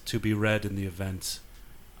says, to be read in the event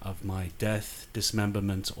of my death,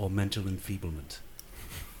 dismemberment, or mental enfeeblement.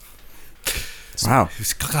 Wow.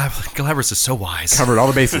 Galabras is so wise. Covered all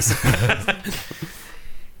the bases.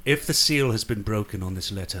 If the seal has been broken on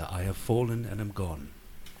this letter, I have fallen and am gone.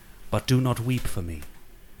 But do not weep for me,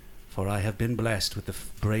 for I have been blessed with the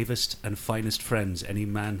bravest and finest friends any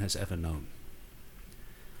man has ever known.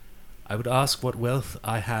 I would ask what wealth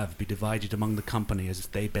I have be divided among the company as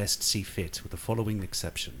they best see fit, with the following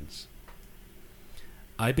exceptions.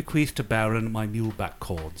 I bequeath to Baron my mule-back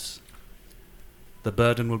cords. The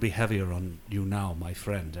burden will be heavier on you now, my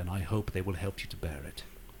friend, and I hope they will help you to bear it.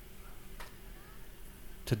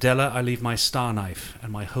 To Della I leave my star knife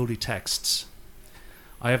and my holy texts.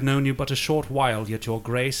 I have known you but a short while, yet your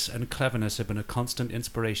grace and cleverness have been a constant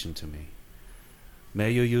inspiration to me.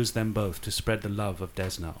 May you use them both to spread the love of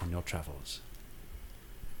Desna on your travels.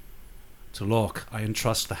 To Lork I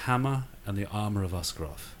entrust the hammer and the armor of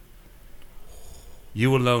Osgroth.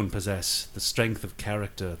 You alone possess the strength of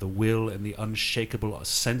character, the will, and the unshakable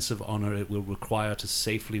sense of honor it will require to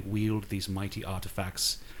safely wield these mighty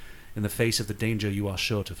artifacts in the face of the danger you are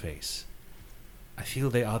sure to face. I feel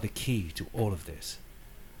they are the key to all of this.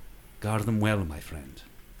 Guard them well, my friend.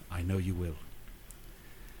 I know you will.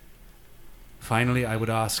 Finally, I would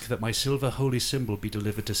ask that my silver holy symbol be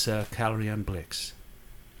delivered to Sir Calrian Blix.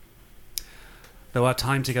 Though our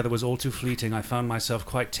time together was all too fleeting, I found myself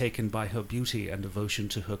quite taken by her beauty and devotion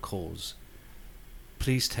to her cause.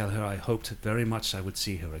 Please tell her I hoped very much I would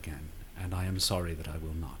see her again, and I am sorry that I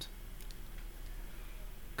will not.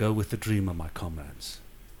 Go with the dreamer, my comrades.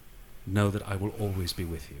 Know that I will always be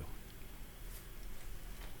with you.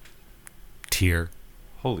 Tear.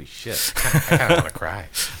 Holy shit. I kind of want to cry.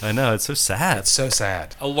 I know, it's so sad. It's so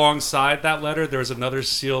sad. Alongside that letter, there's another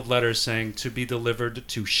sealed letter saying, to be delivered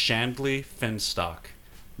to Shandley Finstock,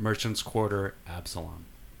 Merchant's Quarter, Absalom.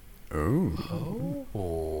 Oh.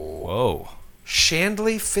 Whoa.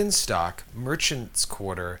 Shandley Finstock, Merchant's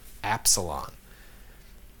Quarter, Absalom.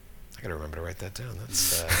 I gotta remember to write that down.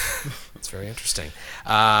 That's very interesting.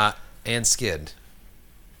 And Skid,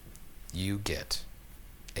 you get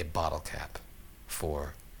a bottle cap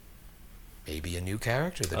for maybe a new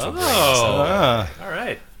character that you'll bring. All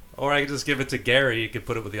right. Or I could just give it to Gary. You could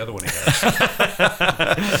put it with the other one he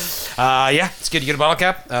has. Yeah, it's good. You get a bottle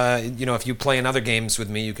cap. If you play in other games with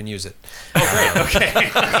me, you can use it. Oh, great. Okay.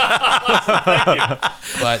 Thank you.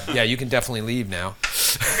 But yeah, you can definitely leave now.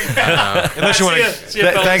 Unless you want to.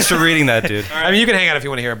 Thanks for reading that, dude. I mean, you can hang out if you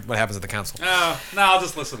want to hear what happens at the council. No, I'll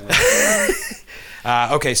just listen later.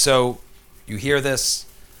 Okay, so you hear this.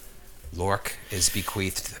 Lork is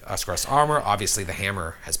bequeathed Oscar's armor. Obviously, the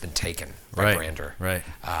hammer has been taken by Brander. Right.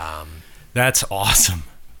 That's awesome.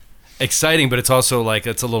 Exciting, but it's also like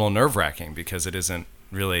it's a little nerve-wracking because it isn't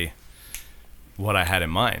really what I had in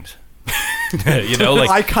mind.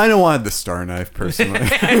 I kind of wanted the star knife personally.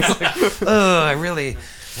 I really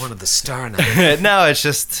wanted the star knife. No, it's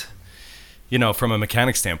just from a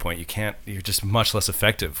mechanic standpoint, you're just much less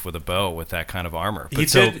effective with a bow with that kind of armor.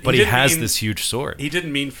 But he has this huge sword. He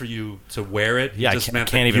didn't mean for you to wear it. He Yeah, just I meant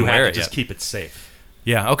can't that even you wear had it to just yet. keep it safe.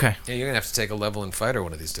 Yeah, okay. Yeah, you're gonna have to take a level in fighter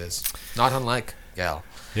one of these days. Not unlike Gal.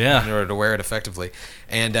 Yeah. In order to wear it effectively.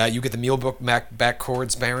 And you get the Mulebook back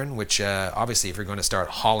cords, Baron, which obviously if you're going to start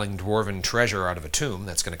hauling dwarven treasure out of a tomb,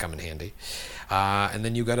 that's going to come in handy. And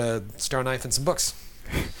then you got a star knife and some books.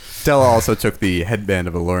 Stella also took the headband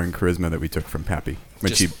of alluring charisma that we took from Pappy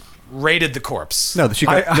when Just raided the corpse.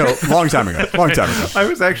 long time ago. I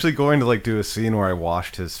was actually going to do a scene where I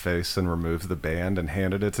washed his face and removed the band and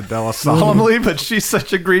handed it to Della solemnly, but she's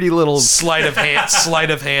such a greedy little Sleight of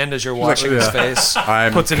hand as you're washing his face.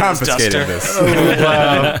 I'm Puts it in his confiscating duster. this.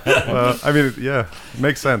 Well, I mean, yeah,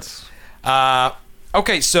 makes sense.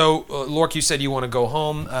 Okay, so Lork, you said you want to go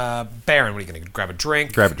home. Baron, what are you going to grab a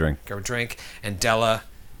drink? Grab a drink. And Della,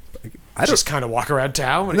 just kind of walk around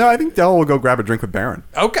town. No, I think Della will go grab a drink with Baron.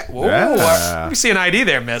 Okay. Whoa, Yeah. let me see an ID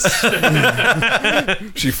there, miss.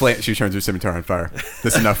 She turns her scimitar on fire.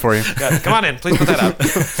 This enough for you? Yeah, come on in. Please put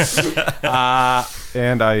that up.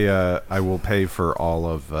 And I will pay for all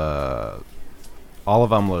of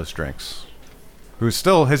Umlo's drinks.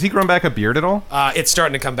 Has he grown back a beard at all? It's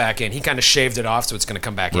starting to come back in. He kind of shaved it off, so it's going to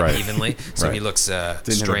come back in evenly. So he looks Didn't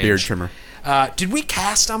strange. have a beard trimmer. Did we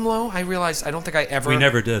cast Umlo? I realized I don't think I ever. We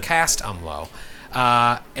never did. Cast Umlo,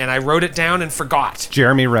 and I wrote it down and forgot.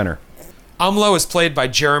 Jeremy Renner. Umlo is played by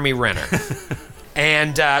Jeremy Renner,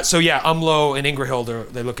 and Umlo and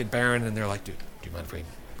Ingrahild they look at Baron and they're like, "Dude, do you mind if we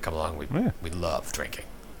come along? We love drinking.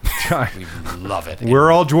 We love it.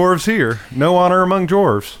 We're all dwarves here. No honor among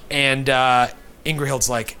dwarves." And Ingrahild's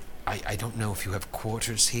like, I don't know if you have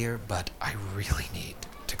quarters here, but I really need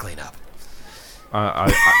to clean up.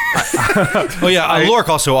 Lork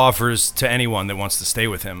also offers to anyone that wants to stay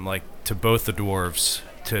with him, to both the dwarves,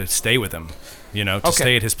 to stay with him, to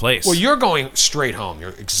stay at his place. Well, you're going straight home. You're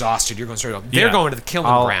exhausted. You're going straight home. They're going to the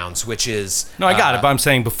killing grounds, which is... No, I got it, but I'm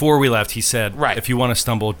saying before we left, he said, right. If you want to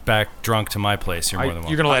stumble back drunk to my place, you're more than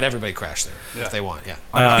welcome. You're going to let everybody crash there if they want, you're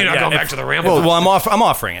not going back to the ramble. Well, I'm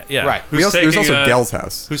offering it, yeah. Right. There's also Gel's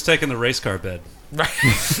house. Who's taking the race car bed? Right.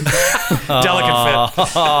 Delicate fit.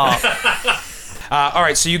 All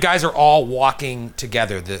right, so you guys are all walking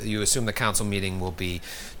together. You assume the council meeting will be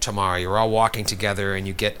tomorrow. You're all walking together, and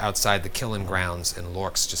you get outside the killing grounds, and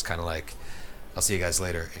Lork's just kind of like, I'll see you guys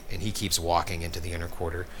later. And he keeps walking into the inner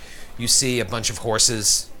quarter. You see a bunch of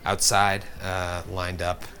horses outside lined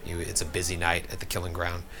up. It's a busy night at the killing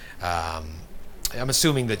ground. I'm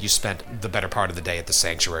assuming that you spent the better part of the day at the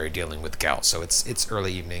sanctuary dealing with Gel, so it's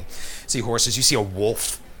early evening. See horses. You see a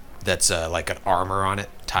wolf that's like an armor on it,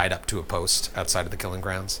 tied up to a post outside of the killing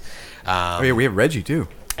grounds. We have Reggie too.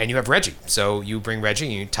 And you have Reggie. So you bring Reggie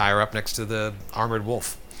and you tie her up next to the armored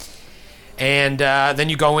wolf. And then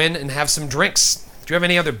you go in and have some drinks. Do you have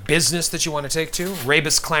any other business that you want to take to?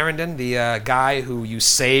 Rabus Clarendon, the guy who you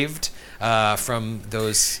saved from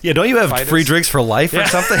those don't you have fighters? free drinks for life or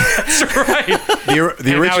something? That's right.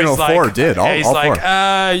 The original four did. All four.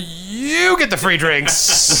 You get the free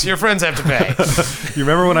drinks. Your friends have to pay. You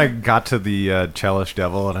remember when I got to the Chelish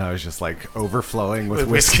Devil and I was just overflowing with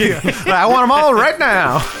whiskey? I want them all right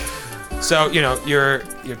now. So you're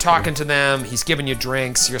talking to them. He's giving you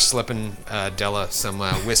drinks. You're slipping Della some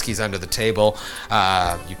whiskeys under the table.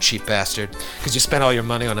 You cheap bastard, because you spent all your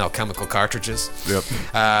money on alchemical cartridges. Yep.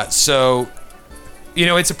 So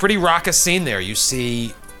it's a pretty raucous scene there. You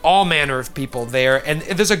see all manner of people there, and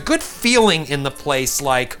there's a good feeling in the place.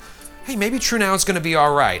 Like, hey, maybe Trunau is going to be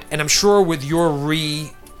all right. And I'm sure with your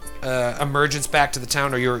emergence back to the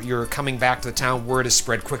town, or you're coming back to the town, word is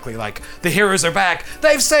spread quickly, like, the heroes are back,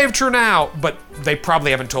 they've saved Trunau, but they probably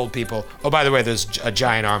haven't told people, oh, by the way, there's a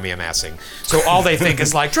giant army amassing. So all they think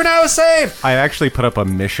is like, Trunau is saved! I actually put up a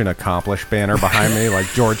mission accomplished banner behind me, like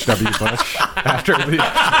George W. Bush, after the...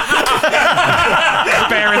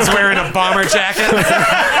 Baron's wearing a bomber jacket.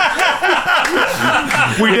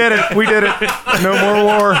 We did it. No more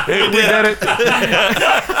war. We did it.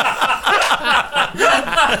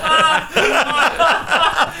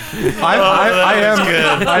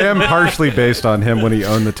 I am partially based on him when he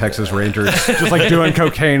owned the Texas Rangers, just like doing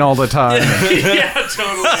cocaine all the time. Yeah,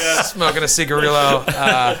 totally. Yeah. Smoking a cigarillo.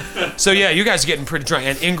 So yeah, you guys are getting pretty drunk,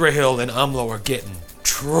 and Ingrahild and Umlo are getting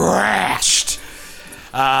trashed.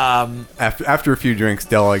 After a few drinks,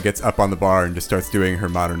 Della gets up on the bar and just starts doing her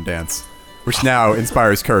modern dance, which now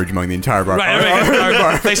inspires courage among the entire bar.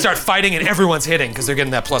 Right. They start fighting and everyone's hitting because they're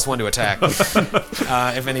getting that +1 to attack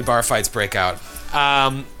if any bar fights break out.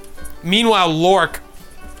 Meanwhile, Lork,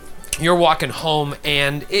 you're walking home,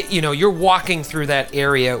 and you're walking through that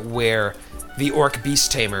area where the orc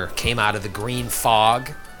beast tamer came out of the green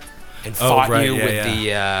fog and fought you with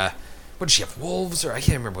the. What did she have? Wolves, or I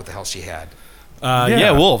can't remember what the hell she had.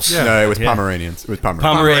 Wolves. Yeah. No, it was Pomeranians. It was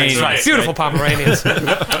Pomeranians. Right. Beautiful Pomeranians.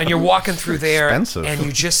 And you're walking through there, Expensive. and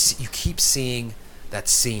you keep seeing that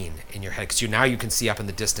scene in your head because now you can see up in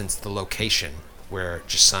the distance the location where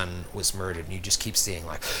Jason was murdered, and you just keep seeing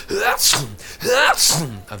like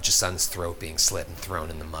of Jason's throat being slit and thrown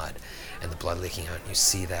in the mud, and the blood leaking out. And you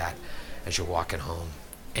see that as you're walking home,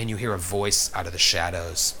 and you hear a voice out of the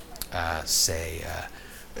shadows say,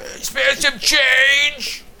 "Spare some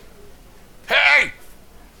change." Hey!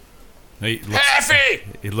 Happy!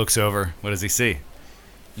 He looks over. What does he see?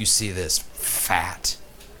 You see this fat,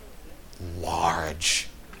 large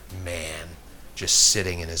man just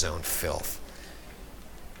sitting in his own filth.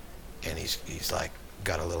 And he's like,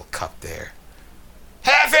 got a little cup there.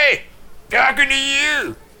 Happy! Talking to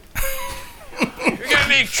you! You got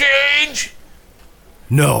any change?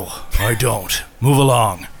 No, I don't. Move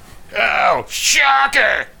along. Oh,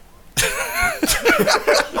 shocker!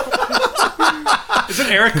 Is it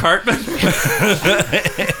Eric Cartman?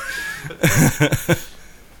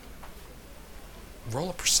 Roll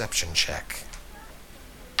a perception check.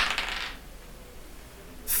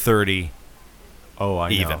 30. Oh, I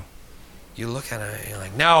even. know. You look at him and you're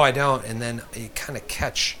like, no, I don't. And then you kind of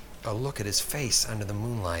catch a look at his face under the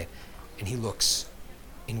moonlight, and he looks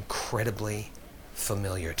incredibly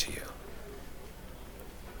familiar to you.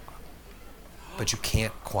 But you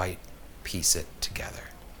can't quite piece it together.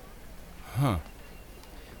 Huh.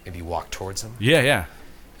 Maybe you walk towards him, Yeah.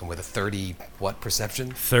 and with a 30, what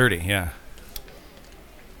perception? 30, yeah.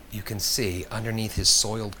 You can see underneath his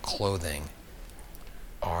soiled clothing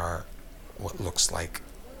are what looks like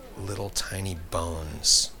little tiny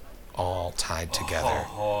bones all tied together,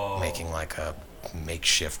 making like a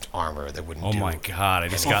makeshift armor that wouldn't Oh do my god, I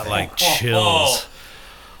just got anything. like chills.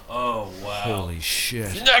 Oh, wow. Holy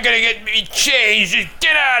shit. You're not gonna get me changed. Just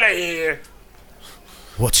get out of here.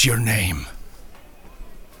 What's your name?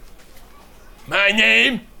 My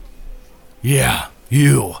name? Yeah,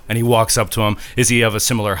 you. And he walks up to him. Is he of a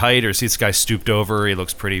similar height, or is this guy stooped over? He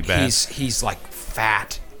looks pretty bad. He's like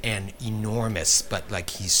fat and enormous, but like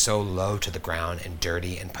he's so low to the ground and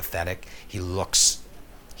dirty and pathetic. He's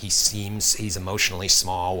emotionally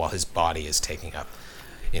small while his body is taking up.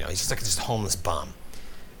 He's just a homeless bum.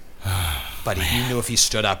 But you knew if he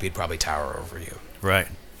stood up, he'd probably tower over you. Right.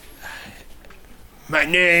 My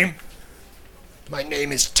name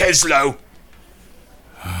is Teslo.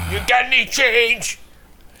 You got any change?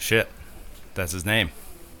 Shit. That's his name.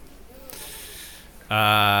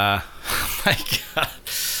 Oh my god.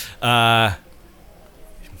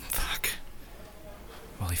 Fuck.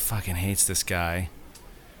 Well, he fucking hates this guy.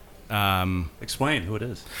 Explain who it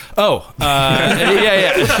is. Yeah.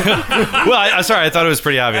 Well, I'm sorry. I thought it was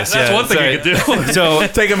pretty obvious. That's one thing sorry. you could do. So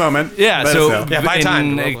Take a moment. yeah. Let So us know. Yeah, buy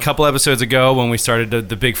time. a couple episodes ago, when we started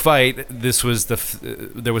the big fight, this was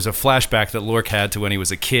there was a flashback that Lork had to when he was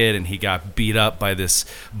a kid, and he got beat up by this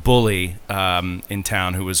bully in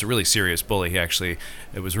town who was a really serious bully.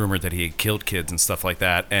 It was rumored that he had killed kids and stuff like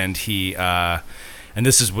that, and he. And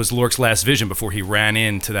this was Lork's last vision before he ran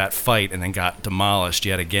into that fight and then got demolished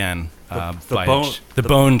yet again by the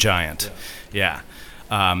Bone Giant. Yeah.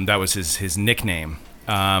 That was his nickname.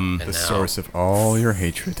 The source of all your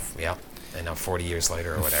hatred. Yeah. And now 40 years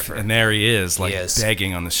later or whatever. And there he is, like is.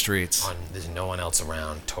 begging on the streets. There's no one else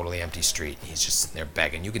around, totally empty street. He's just sitting there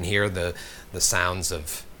begging. You can hear the sounds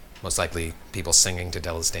of most likely people singing to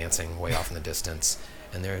Della's Dancing way off in the distance.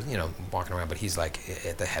 And they're, walking around, but he's like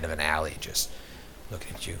at the head of an alley just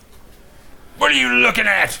looking at you. What are you looking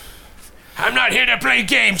at? I'm not here to play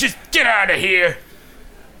games. Just get out of here.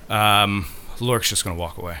 Lork's just going to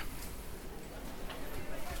walk away.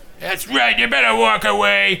 That's right. You better walk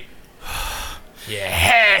away. You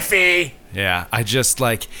halfy. Yeah,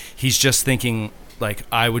 he's just thinking, like,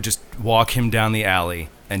 I would just walk him down the alley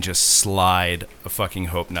and just slide a fucking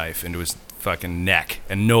hope knife into his fucking neck,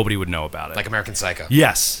 and nobody would know about it. Like American Psycho.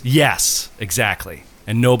 Yes, exactly.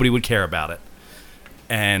 And nobody would care about it.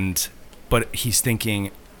 But he's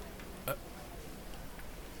thinking,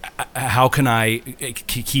 how can I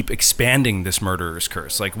keep expanding this murderer's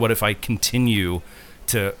curse? Like, what if I continue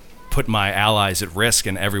to put my allies at risk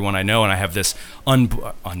and everyone I know, and I have this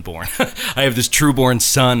unborn, I have this trueborn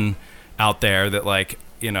son out there that, like,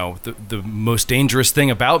 the most dangerous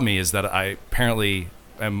thing about me is that I apparently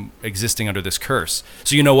am existing under this curse.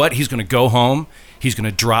 So you know what? He's going to go home. He's going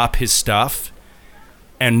to drop his stuff.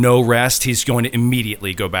 And no rest, he's going to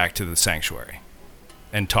immediately go back to the sanctuary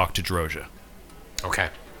and talk to Droja. Okay.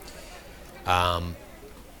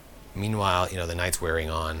 Meanwhile, the night's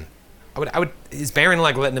wearing on, Is Baron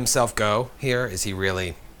like letting himself go here? Is he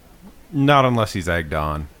really? Not unless he's egged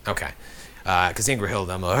on. Okay. Because Ingrid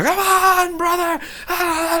I'm like, come on, brother!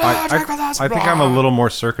 I think I'm a little more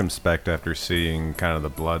circumspect after seeing kind of the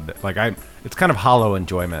blood. Like it's kind of hollow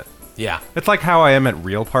enjoyment. Yeah. It's like how I am at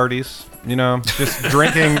real parties, you know, just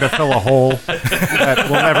drinking to fill a hole that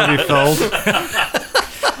will never be filled.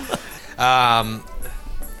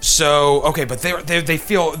 So okay, but they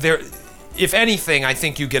feel they're. If anything, I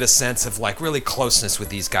think you get a sense of like really closeness with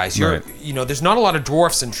these guys. There's not a lot of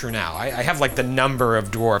dwarfs in Trunau. I have like the number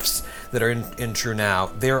of dwarfs that are in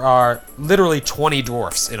Trunau. There are literally 20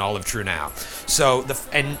 dwarfs in all of Trunau. So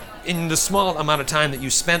and in the small amount of time that you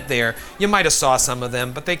spent there, you might have saw some of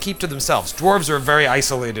them, but they keep to themselves. Dwarves are a very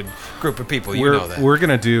isolated group of people. You know that. We're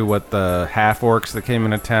gonna do what the half orcs that came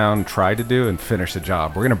into town tried to do and finish the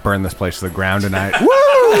job. We're gonna burn this place to the ground tonight. Woo!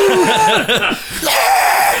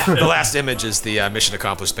 The last image is the Mission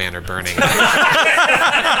Accomplished banner burning.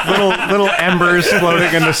 little embers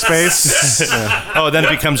floating into space. Yeah. Oh, then it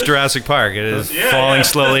becomes Jurassic Park. It is falling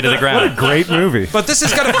slowly to the ground. What a great movie. But this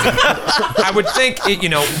is gonna. I would think,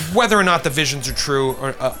 whether or not the visions are true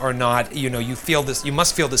or not, you feel this. You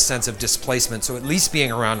must feel this sense of displacement. So at least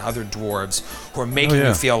being around other dwarves who are making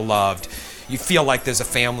you feel loved. You feel like there's a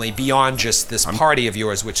family beyond just this party of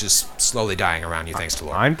yours, which is slowly dying around you, thanks to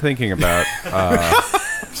Lord. I'm thinking about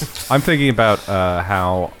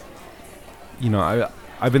how,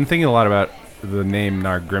 I've been thinking a lot about the name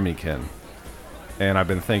Nargrimmikin, and I've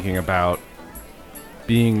been thinking about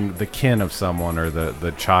being the kin of someone or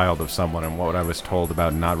the child of someone, and what I was told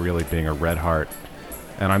about not really being a red heart.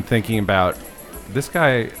 And I'm thinking about this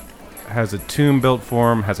guy has a tomb built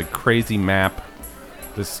for him, has a crazy map.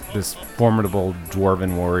 This formidable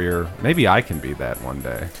dwarven warrior. Maybe I can be that one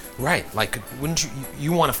day. Right. Like, wouldn't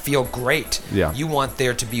you want to feel great? Yeah. You want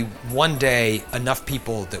there to be one day enough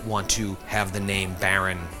people that want to have the name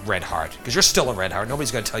Baron Redheart. Because you're still a Redheart.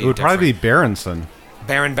 Nobody's going to tell you it would probably be Berenson.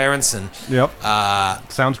 Baron Berenson. Yep.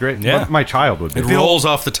 Sounds great. Yeah. My child would be. It rolls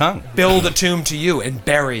off the tongue. Build a tomb to you and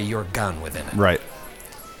bury your gun within it. Right.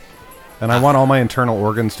 And I want all my internal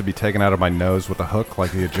organs to be taken out of my nose with a hook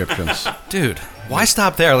like the Egyptians. Dude, why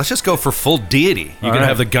stop there? Let's just go for full deity. You can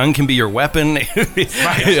have the gun can be your weapon.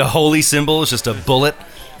 A holy symbol is just a bullet.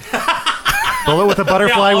 Bullet with the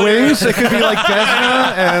butterfly wings. It could be like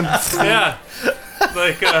Desna and... Yeah.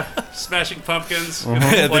 Like Smashing Pumpkins.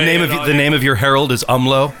 The name of your herald is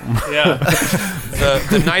Umlo. Yeah.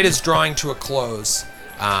 The night is drawing to a close.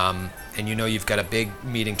 And you've got a big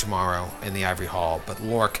meeting tomorrow in the Ivory Hall. But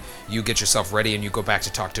Lork, you get yourself ready and you go back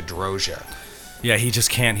to talk to Drozia. Yeah, he just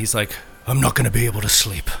can't. He's like, I'm not going to be able to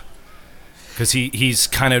sleep. Because he's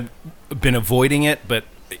kind of been avoiding it, but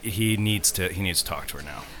he needs to talk to her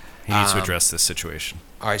now. He needs to address this situation.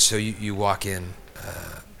 All right, so you walk in.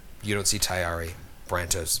 You don't see Tayari.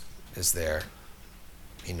 Brantos is there.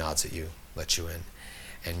 He nods at you, lets you in.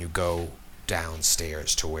 And you go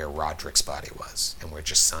downstairs to where Roderick's body was and where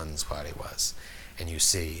Jason's body was, and you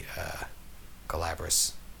see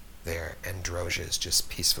Galabras there, and Drozia is just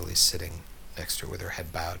peacefully sitting next to her with her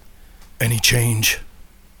head bowed. Any change?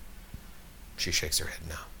 She shakes her head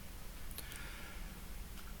no.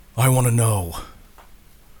 I want to know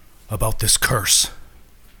about this curse.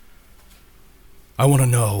 I want to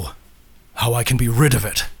know how I can be rid of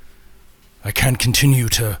it. I can't continue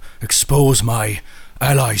to expose my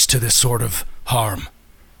allies to this sort of harm.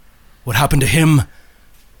 What happened to him?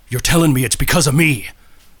 You're telling me it's because of me.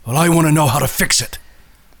 Well, I want to know how to fix it.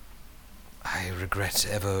 I regret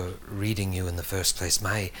ever reading you in the first place.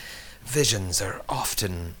 My visions are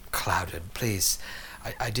often clouded. Please,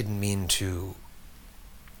 I didn't mean to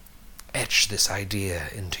etch this idea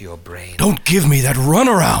into your brain. Don't give me that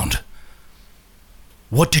runaround.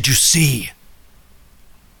 What did you see?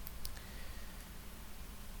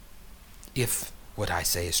 If what I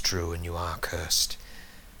say is true and you are cursed,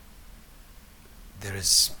 there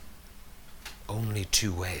is only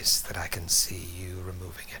 2 ways that I can see you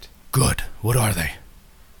removing it. Good. What are they?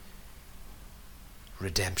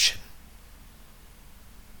 Redemption.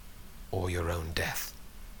 Or your own death.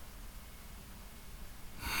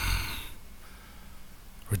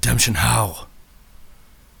 Redemption how?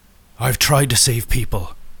 I've tried to save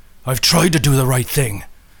people. I've tried to do the right thing.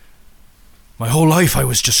 My whole life I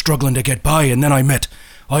was just struggling to get by, and then I met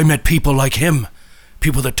people like him.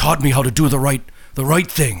 People that taught me how to do the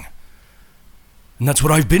right thing. And that's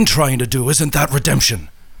what I've been trying to do. Isn't that redemption?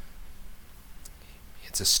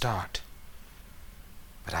 It's a start.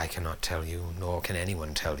 But I cannot tell you, nor can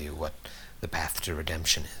anyone tell you what the path to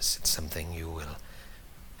redemption is. It's something you will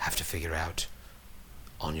have to figure out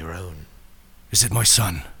on your own. Is it my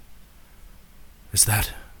son? Is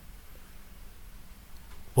that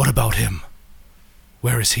What about him?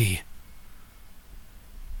 Where is he?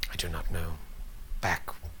 I do not know.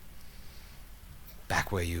 Back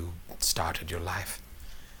where you started your life.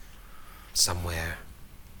 Somewhere,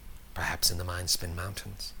 perhaps in the Mindspin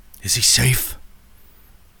Mountains. Is he safe?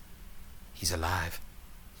 He's alive.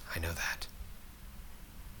 I know that.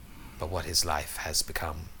 But what his life has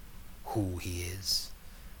become, who he is,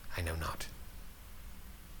 I know not.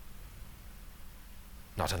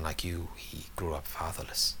 Not unlike you, he grew up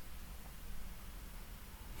fatherless.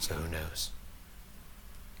 So who knows?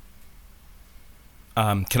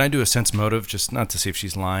 Can I do a sense motive, just not to see if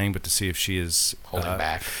she's lying, but to see if she is... Holding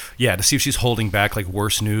back? Yeah, to see if she's holding back, like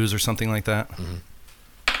worse news or something like that.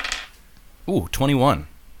 Ooh, 21.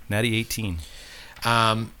 Natty 18.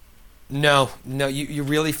 No, you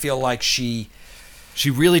really feel like she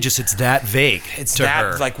really just, it's that vague to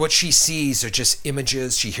her. Like what she sees are just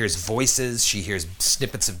images. She hears voices. She hears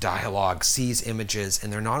snippets of dialogue, sees images,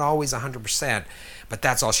 and they're not always 100%, but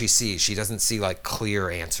that's all she sees. She doesn't see like clear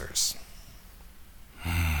answers.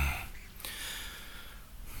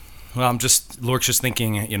 Well, Lork's just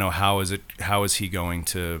thinking, how is he going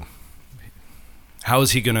to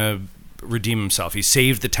redeem himself? He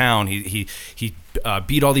saved the town. He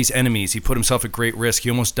beat all these enemies. He put himself at great risk. He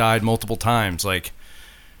almost died multiple times. Like,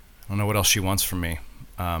 I don't know what else she wants from me.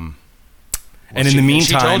 And in the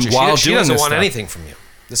meantime, while she doing doesn't this want stuff, anything from you.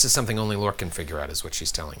 This is something only Lork can figure out, is what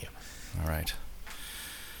she's telling you. All right.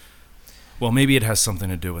 Well, maybe it has something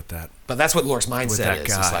to do with that. But that's what Lork's mindset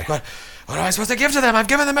is. It's like, what am I supposed to give to them? I've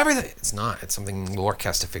given them everything. It's not. It's something Lork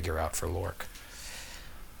has to figure out for Lork.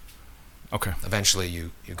 Okay. Eventually, you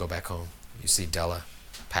go back home. You see Della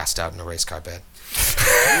passed out in a race car bed.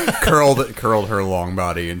 curled her long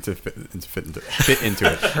body fit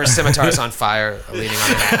into it. Her scimitar's on fire, leaning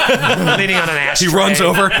on an ashtray. He runs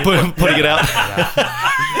over, putting it out.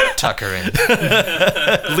 Tuck her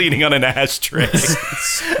in. Leaning on an ashtray.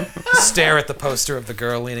 Stare at the poster of the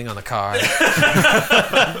girl leaning on the car.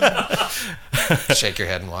 Shake your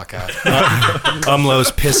head and walk out.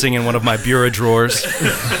 Umlo's pissing in one of my bureau drawers.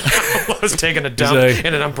 Umlo's taking a dump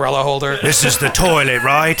in an umbrella holder. This is the toilet,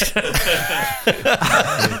 right?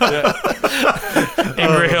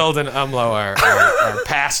 Ingrid and Umlo are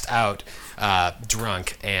passed out,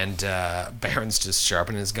 drunk, and Baron's just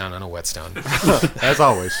sharpening his gun on a whetstone. As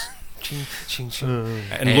always. Ching, ching, ching.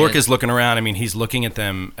 And Lork is looking around. I mean, he's looking at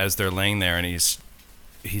them as they're laying there, and he's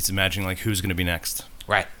imagining, like, who's going to be next.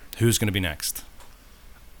 Right. Who's going to be next?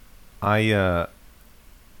 I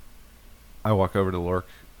walk over to Lork,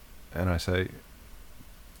 and I say,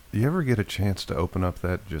 "You ever get a chance to open up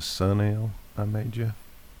that just sun ale I made you?"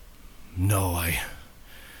 No, I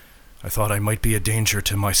thought I might be a danger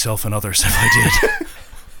to myself and others if I did.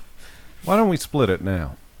 Why don't we split it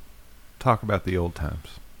now? Talk about the old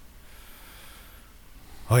times.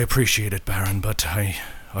 I appreciate it, Baron, but I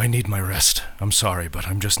need my rest. I'm sorry, but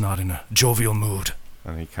I'm just not in a jovial mood.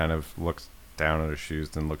 And he kind of looks down at his shoes,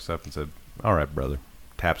 then looks up and said, "All right, brother."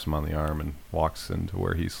 Taps him on the arm and walks into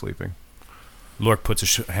where he's sleeping. Lork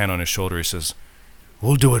puts a hand on his shoulder. He says,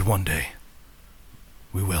 "We'll do it one day.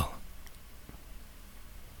 We will."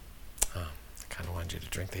 Oh, I kind of wanted you to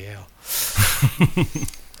drink the ale.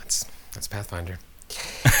 That's Pathfinder.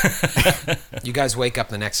 You guys wake up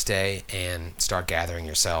the next day and start gathering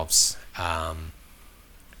yourselves.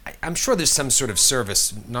 I'm sure there's some sort of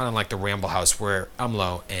service, not unlike the Ramble House, where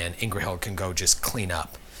Umlo and Ingrid can go just clean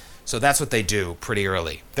up. So that's what they do pretty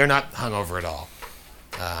early. They're not hungover at all.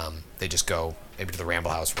 They just go maybe to the Ramble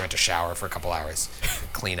House, rent a shower for a couple hours,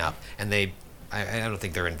 clean up, and I don't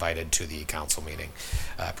think they're invited to the council meeting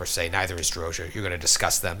per se. Neither is Droja. You're going to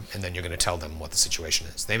discuss them, and then you're going to tell them what the situation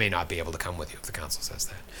is. They may not be able to come with you if the council says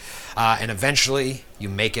that. And eventually, you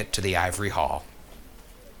make it to the Ivory Hall.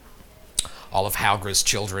 All of Halgra's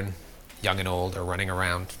children, young and old, are running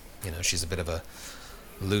around. She's a bit of a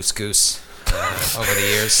loose goose over the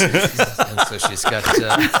years, and so she's got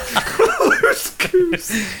loose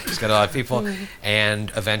goose. She's got a lot of people,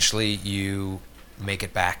 and eventually you make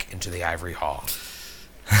it back into the Ivory Hall.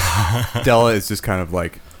 Della is just kind of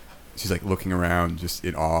like, she's like looking around, just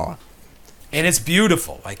in awe. And it's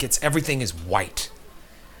beautiful. Like everything is white.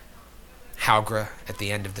 Halgra at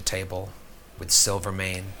the end of the table, with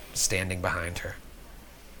Silvermane standing behind her,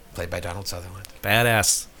 played by Donald Sutherland.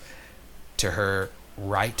 Badass. To her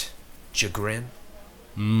right, Jagrin.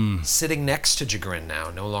 Sitting next to Jagrin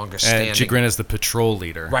now, no longer standing. Jagrin is the patrol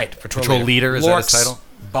leader. Right, patrol leader. Is Lork's that his title?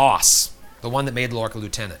 Boss, the one that made Lork a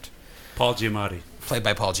lieutenant. Paul Giamatti. Played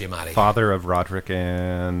by Paul Giamatti. Father of Roderick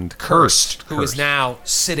and Cursed, who is now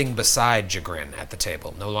sitting beside Jagrin at the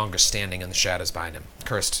table, no longer standing in the shadows behind him.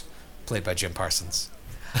 Cursed, played by Jim Parsons.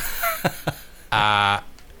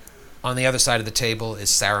 On the other side of the table is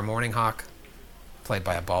Sarah Morninghawk, played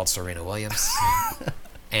by a bald Serena Williams,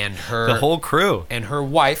 and the whole crew, and her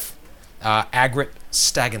wife, Agrit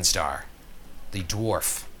Stagenstar, the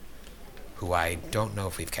dwarf, who I don't know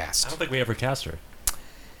if we've cast. I don't think we ever cast her.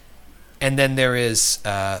 And then there is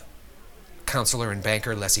counselor and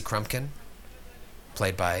banker Leslie Crumpkin,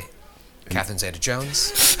 played by Catherine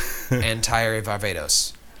Zeta-Jones, and Tyre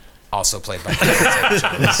Varvatos, also played by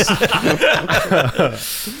Catherine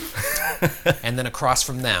Zeta-Jones. And then across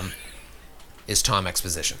from them is Tom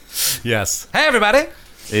Exposition. Yes. Hey, everybody!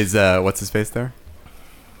 Is what's his face there?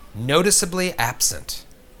 Noticeably absent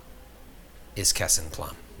is Kessin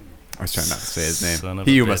Plum. I was trying not to say his Son name. of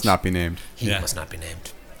He a who must bitch. not be named. He Yeah. must not be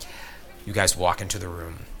named. You guys walk into the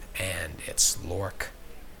room, and it's Lork,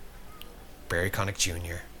 Barry Connick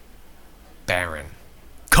Jr., Baron,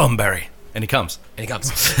 Come, Barry. And he comes. and he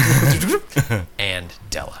comes, and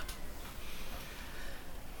Della.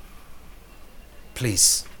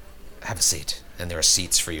 Please have a seat. And there are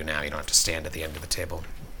seats for you now. You don't have to stand at the end of the table.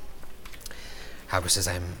 Hauger says,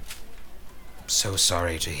 I'm so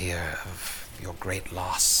sorry to hear of your great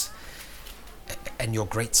loss and your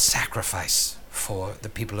great sacrifice for the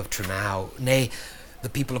people of Trunau, nay, the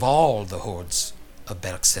people of all the hordes of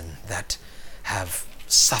Bergson that have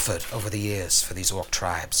suffered over the years for these orc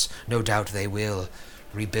tribes. No doubt they will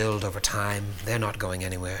rebuild over time. They're not going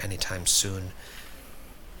anywhere anytime soon.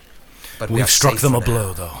 But we We've are struck safe them for a now.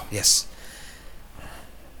 blow, though. Yes.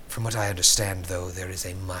 From what I understand, though, there is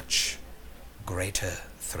a much greater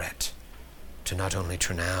threat to not only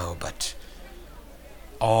Trunau, but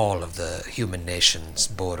all of the human nations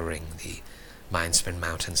bordering the Mindspin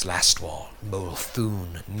Mountains, Lastwall, Mol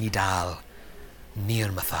Thun, Nidal,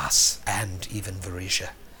 Nirmathas, and even Varisha.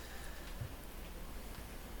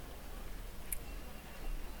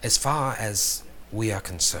 As far as we are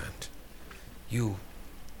concerned, you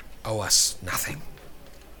owe us nothing.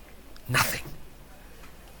 Nothing.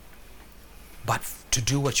 But to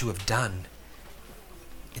do what you have done,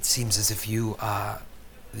 it seems as if you are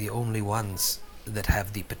the only ones that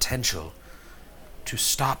have the potential to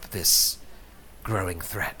stop this growing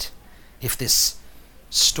threat. If this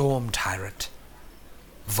storm tyrant,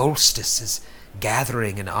 Volstis, is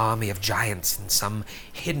gathering an army of giants in some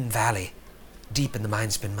hidden valley deep in the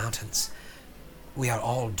Mindspin Mountains, we are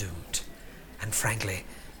all doomed. And frankly,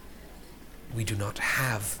 we do not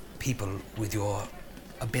have people with your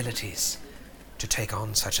abilities to take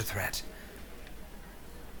on such a threat.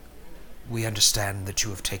 We understand that you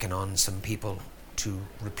have taken on some people to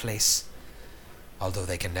replace, although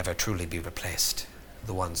they can never truly be replaced,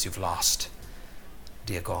 the ones you've lost,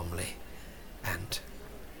 dear Gormley and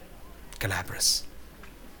Galabras.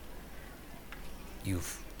 You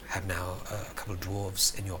have now a couple of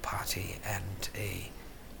dwarves in your party and a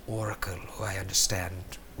oracle who I understand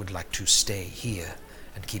would like to stay here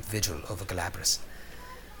and keep vigil over Galabras.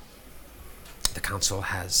 The council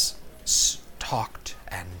has talked,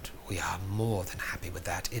 and we are more than happy with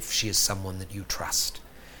that if she is someone that you trust.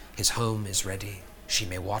 His home is ready. She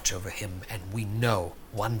may watch over him, and we know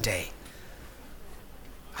one day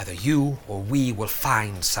either you or we will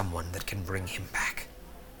find someone that can bring him back.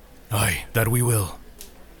 Aye, that we will.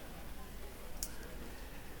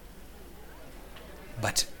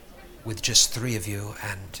 But with just 3 of you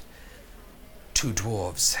and 2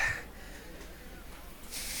 dwarves,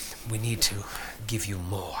 we need to give you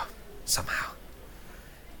more somehow,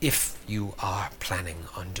 if you are planning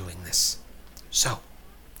on doing this. So,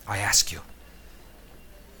 I ask you,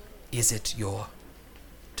 is it your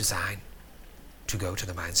design to go to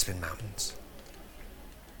the Mindspin Mountains,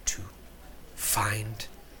 to find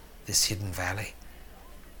this hidden valley,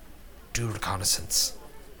 do reconnaissance,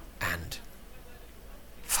 and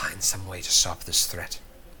find some way to stop this threat?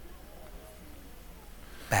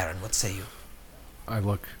 Baron, what say you? I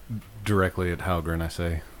look directly at Halgren and I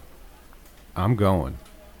say, I'm going,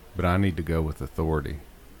 but I need to go with authority.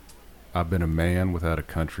 I've been a man without a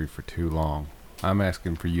country for too long. I'm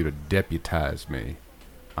asking for you to deputize me.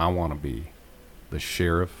 I want to be the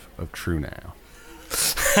sheriff of Trunau.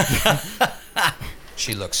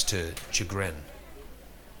 She looks to Chagrin.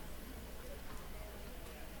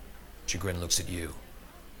 Chagrin looks at you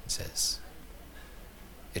and says,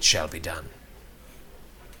 "It shall be done."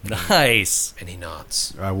 Nice. And he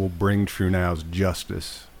nods. I will bring Trunau's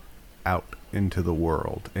justice out into the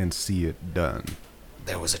world and see it done.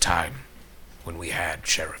 There was a time when we had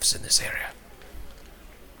sheriffs in this area.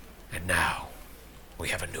 And now we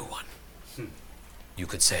have a new one. You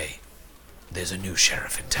could say there's a new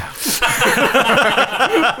sheriff in town.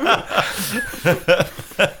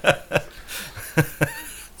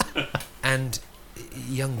 And,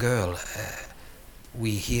 young girl,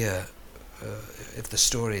 we hear, if the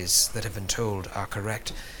stories that have been told are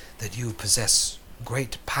correct, that you possess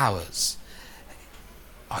great powers.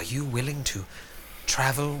 Are you willing to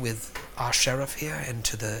travel with our sheriff here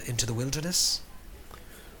into the wilderness?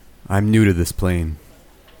 I'm new to this plane,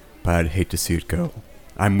 but I'd hate to see it go.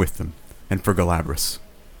 I'm with them, and for Galabras.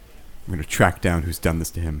 I'm going to track down who's done this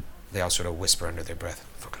to him. They all sort of whisper under their breath,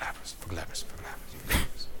 for Galabras, for Galabras, for Galabras, for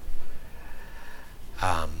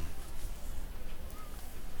Galabras.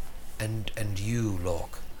 And you,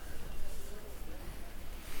 Lork?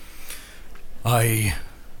 I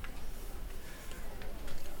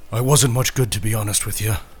wasn't much good, to be honest with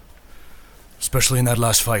you. Especially in that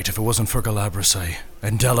last fight. If it wasn't for Galabras,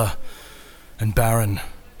 and Della and Baron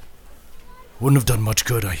wouldn't have done much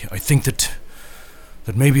good. I think that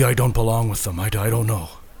maybe I don't belong with them. I don't know.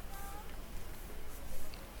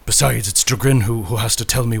 Besides, it's Jagrin who has to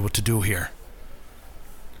tell me what to do here.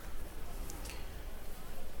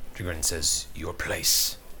 Jagrin says, your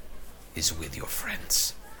place is with your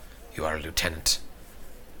friends. You are a lieutenant,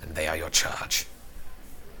 and they are your charge.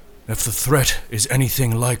 If the threat is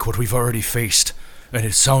anything like what we've already faced, and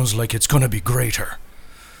it sounds like it's gonna be greater,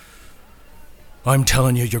 I'm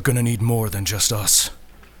telling you, you're gonna need more than just us.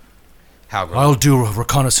 I'll do a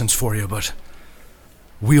reconnaissance for you, but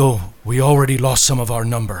we already lost some of our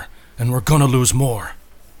number, and we're gonna lose more.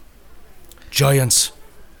 Giants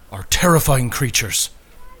are terrifying creatures,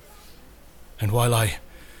 and while I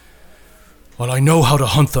know how to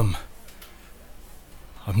hunt them,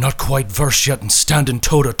 I'm not quite versed yet in standing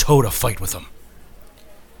toe-to-toe to fight with them.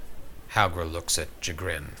 Halgra looks at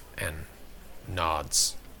Jagrin and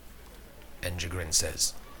nods, and Jagrin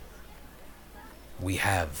says, we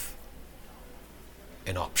have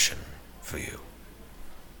an option for you.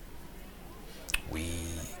 We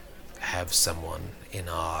have someone in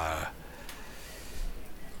our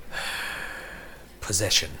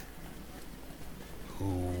possession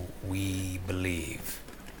who we believe,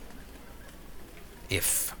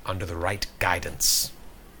 if under the right guidance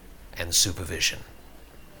and supervision,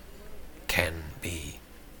 can be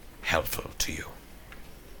helpful to you.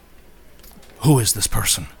 Who is this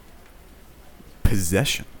person?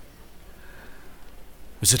 Possession?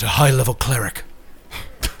 Is it a high-level cleric?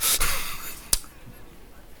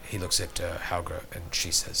 He looks at Halgra and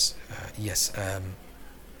she says, yes,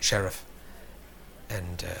 Sheriff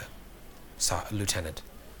and Lieutenant,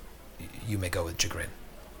 you may go with Jagrin.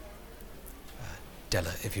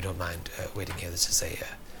 Della, if you don't mind waiting here, this is a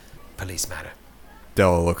police matter.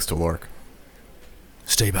 Della looks to Lork.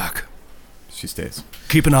 Stay back. She stays.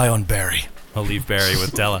 Keep an eye on Barry. I'll leave Barry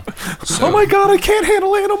with Della. Oh my god, I can't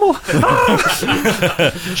handle animal!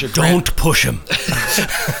 Don't push him.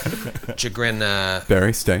 Jagrin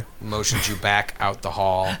Barry, stay. motions you back out the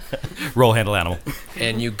hall. Roll handle animal.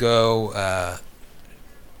 And you go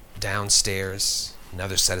downstairs,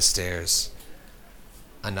 another set of stairs,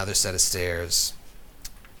 another set of stairs,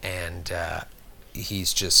 and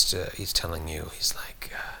he's just, he's telling you, he's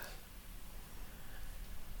like,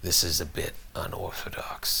 this is a bit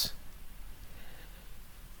unorthodox.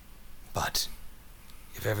 But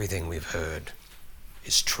if everything we've heard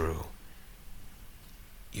is true,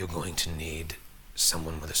 you're going to need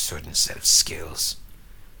someone with a certain set of skills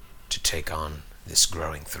to take on this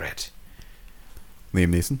growing threat.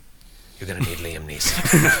 Liam Neeson? You're going to need Liam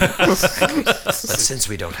Neeson. But since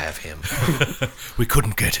we don't have him... We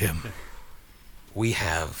couldn't get him. We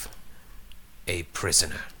have a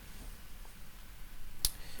prisoner.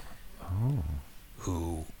 Oh.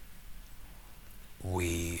 Who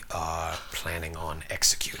we are planning on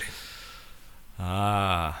executing.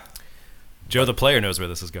 Ah. Joe the player knows where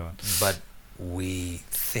this is going. But we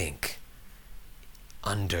think,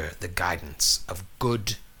 under the guidance of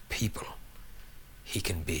good people, he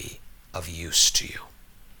can be of use to you.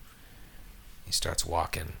 He starts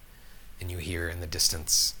walking, and you hear in the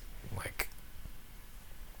distance, like,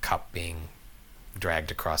 cup being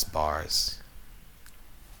dragged across bars.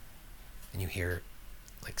 And you hear,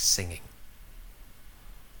 like, singing.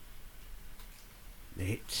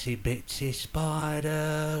 Itsy bitsy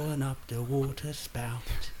spider went up the water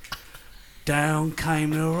spout. Down came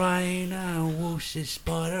the rain and washed the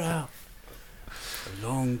spider out.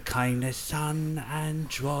 Along came the sun and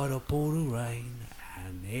dried up all the rain.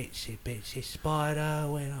 And the itsy bitsy spider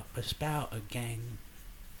went up the spout again.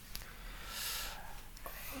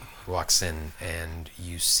 Walks in and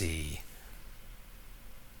you see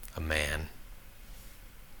a man,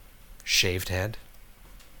 shaved head.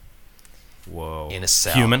 Whoa. In a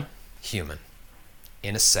cell. Human.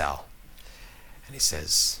 In a cell. And he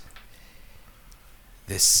says,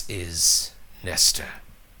 this is Nestor.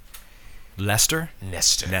 Lester?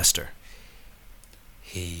 Nestor. Nestor.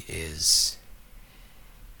 He is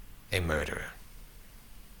a murderer.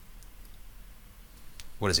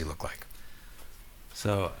 What does he look like?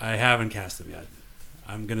 So I haven't cast him yet.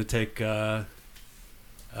 I'm gonna take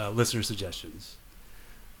listener suggestions,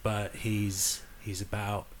 but he's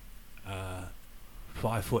about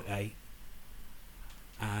 5'8",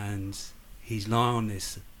 and he's lying on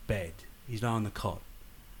this bed. He's lying on the cot,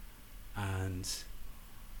 and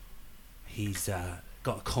he's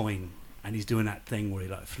got a coin, and he's doing that thing where he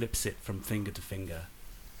like flips it from finger to finger,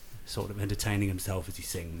 sort of entertaining himself as he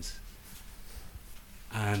sings.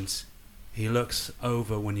 And he looks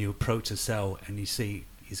over when you approach the cell, and you see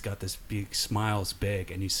he's got this big smile's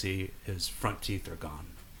big, and you see his front teeth are gone.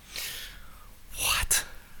 What?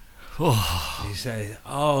 Oh. He says,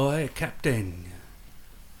 "Oh, hey, Captain,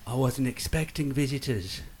 I wasn't expecting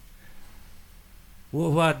visitors. What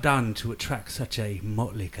have I done to attract such a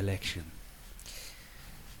motley collection?"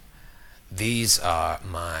 These are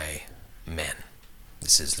my men.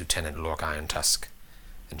 This is Lieutenant Lork Irontusk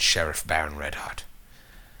and Sheriff Baron Redheart.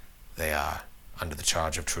 They are under the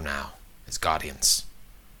charge of Trunau, his guardians.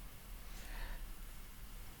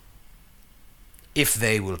 If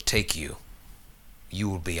they will take you, you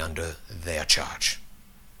will be under their charge.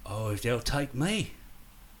 Oh, if they'll take me?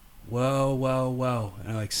 Well.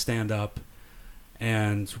 And I like stand up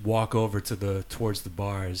and walk over towards the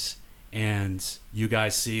bars, and you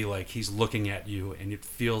guys see like he's looking at you, and it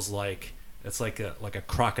feels like it's like a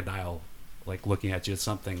crocodile like looking at you. It's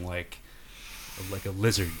something like a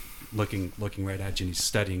lizard looking right at you, and he's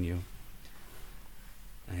studying you.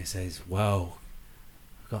 And he says, "Well,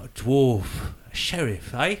 I've got a dwarf, a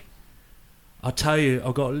sheriff, eh? I'll tell you,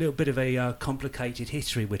 I've got a little bit of a complicated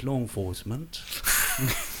history with law enforcement."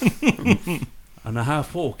 And a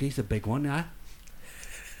half-orc, he's a big one, yeah?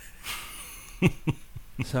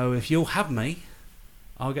 So if you'll have me,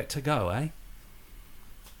 I'll get to go, eh?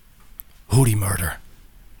 Who'd he murder?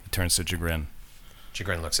 He turns to Chagrin.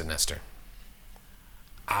 Chagrin looks at Nestor.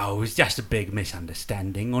 Oh, it was just a big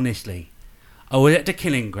misunderstanding, honestly. I was at the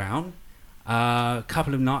killing ground a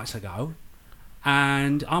couple of nights ago,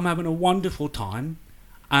 and I'm having a wonderful time,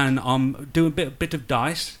 and I'm doing a bit of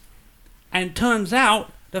dice, and turns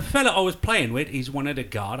out the fella I was playing with, he's one of the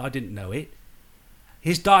guard, I didn't know it.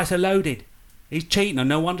 His dice are loaded. He's cheating, and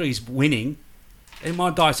no wonder he's winning. And my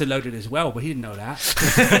dice are loaded as well, but he didn't know that.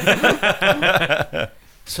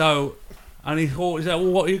 So, and he thought, he said,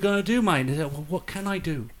 "Well, what are you going to do, mate?" And he said, "Well, what can I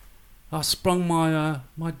do?" I sprung my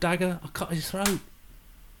dagger, I cut his throat.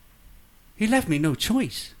 He left me no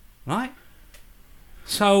choice, right?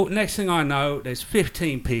 So, next thing I know, there's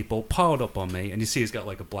 15 people piled up on me, and you see he's got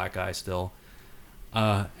like a black eye still.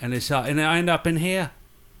 And I end up in here.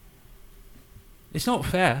 It's not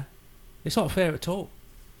fair. It's not fair at all.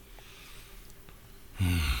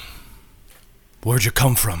 Where'd you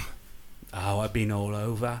come from? Oh, I've been all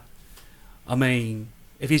over. I mean,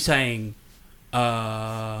 if you're saying,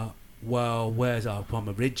 well, where's I from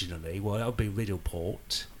originally? Well, that would be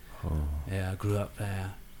Riddleport. Oh. Yeah, I grew up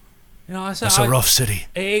there. You know, That's a rough city.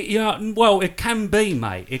 Well, it can be,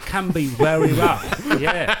 mate. It can be very rough.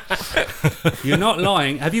 Yeah. You're not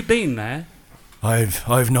lying. Have you been there?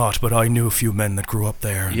 I've not, but I knew a few men that grew up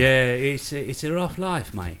there. Yeah, it's a rough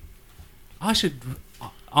life, mate.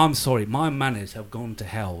 I'm sorry, my manners have gone to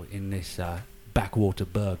hell in this backwater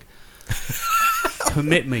burg.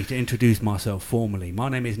 Permit me to introduce myself formally. My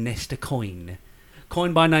name is Nestor Coin.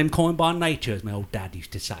 Coin by name, coin by nature, as my old dad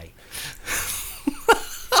used to say.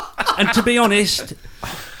 And to be honest,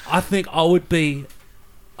 I think I would be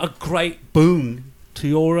a great boon to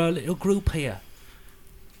your little group here.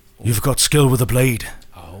 You've got skill with a blade.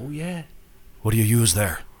 Oh, yeah. What do you use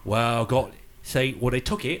there? Well, they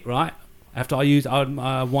took it, right? After I used I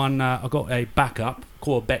got a backup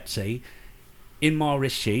called Betsy in my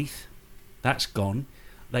wrist sheath. That's gone.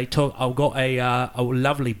 I've got a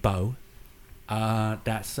lovely bow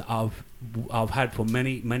that's I've had for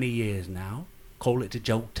many years now. Call it the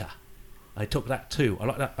Jolter. I took that too. I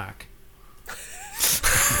like that back.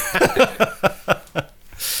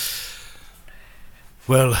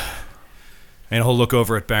 Well, and he'll look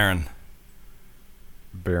over at Baron.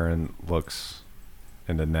 Baron looks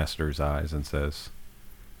into Nestor's eyes and says,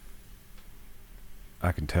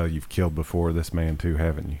 "I can tell you've killed before this man too,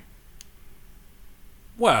 haven't you?"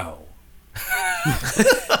 Well.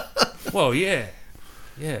 Well, yeah.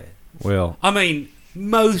 Well, I mean,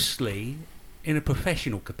 mostly in a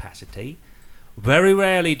professional capacity. Very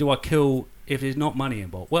rarely do I kill if there's not money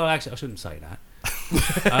involved. Well, actually, I shouldn't say that.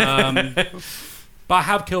 But I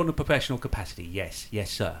have killed in a professional capacity. Yes,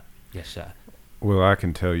 sir. Well, I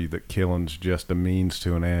can tell you that killing's just a means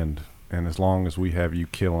to an end, and as long as we have you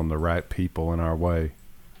killing the right people in our way,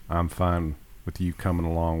 I'm fine with you coming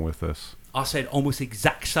along with us. I said almost the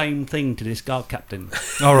exact same thing to this guard captain.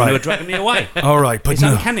 All right. They were dragging me away. All right, but It's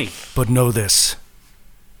uncanny. But know this.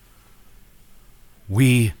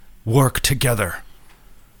 We work together.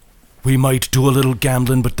 We might do a little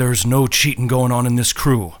gambling, but there's no cheating going on in this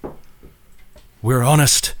crew. We're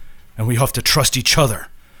honest, and we have to trust each other.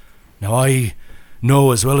 Now, I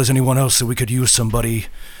know as well as anyone else that we could use somebody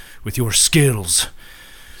with your skills,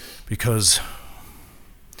 because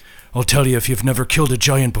I'll tell you, if you've never killed a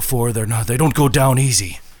giant before, they don't go down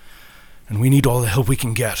easy. And we need all the help we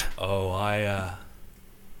can get. Oh, I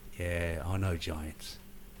know giants.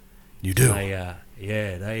 You do?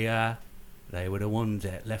 They were the ones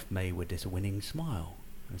that left me with this winning smile.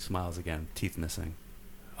 And smiles again, teeth missing.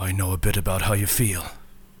 I know a bit about how you feel.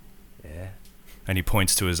 Yeah. And he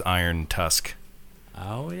points to his iron tusk.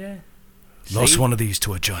 Oh, yeah. Lost See? one of these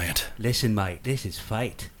to a giant. Listen, mate, this is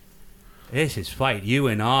fate. This is fate. You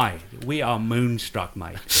and I, we are moonstruck,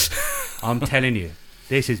 mate. I'm telling you,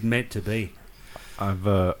 this is meant to be.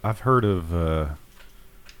 I've heard of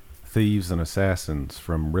thieves and assassins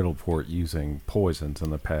from Riddleport using poisons in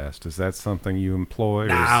the past. Is that something you employ? Or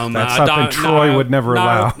is that something Troy would never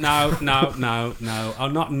allow? No.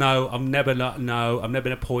 I've never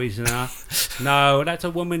been a poisoner. No, that's a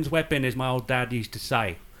woman's weapon, as my old dad used to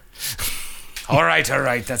say. All right.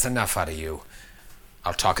 That's enough out of you.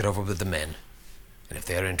 I'll talk it over with the men, and if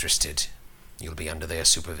they're interested, you'll be under their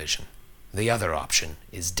supervision. The other option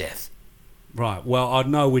is death. Right. Well, I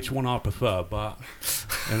know which one I prefer, but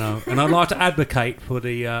and I'd like to advocate for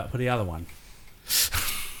the other one.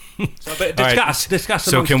 So, but discuss.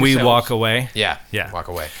 So can we yourselves. walk away? Yeah. Yeah. Walk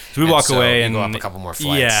away. So we walk away you and go up a couple more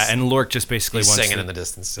flights. Yeah, and Lork just basically He's wants singing to, in the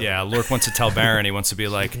distance. So. Yeah, Lork wants to tell Baron. He wants to be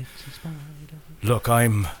like, Look,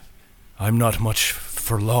 I'm not much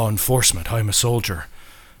for law enforcement. I'm a soldier,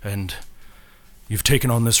 and you've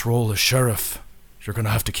taken on this role as sheriff. You're going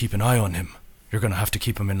to have to keep an eye on him. You're going to have to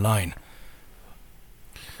keep him in line.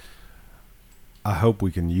 I hope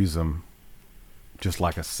we can use them just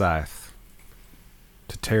like a scythe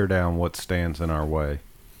to tear down what stands in our way.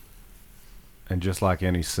 And just like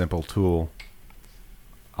any simple tool,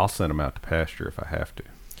 I'll send him out to pasture if I have to.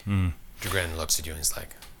 Dregren looks at you and he's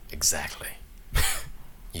like, exactly.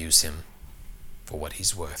 Use him for what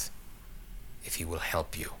he's worth. If he will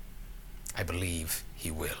help you, I believe he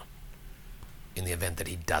will. In the event that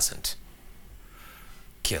he doesn't,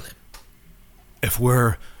 kill him. If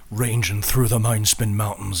we're ranging through the Mindspin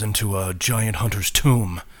Mountains into a giant hunter's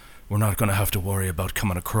tomb, we're not going to have to worry about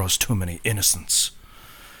coming across too many innocents.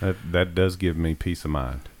 That does give me peace of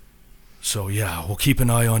mind. So yeah, we'll keep an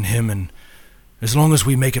eye on him, and as long as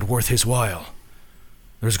we make it worth his while,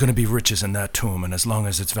 there's going to be riches in that tomb, and as long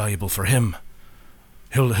as it's valuable for him,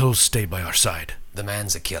 he'll stay by our side. The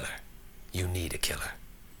man's a killer. You need a killer.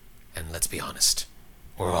 And let's be honest,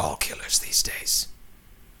 we're all killers these days.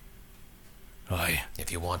 Aye.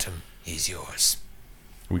 If you want him, he's yours.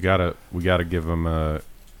 We gotta give him a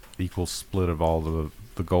equal split of all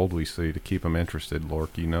the gold we see to keep him interested,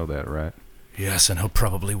 Lork. You know that, right? Yes, and he'll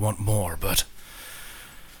probably want more, but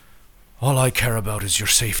all I care about is your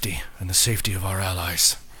safety and the safety of our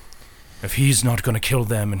allies. If he's not going to kill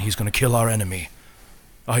them and he's going to kill our enemy,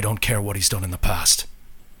 I don't care what he's done in the past.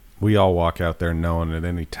 We all walk out there knowing at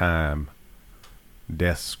any time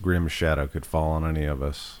death's grim shadow could fall on any of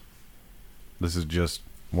us. This is just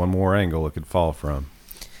one more angle it could fall from.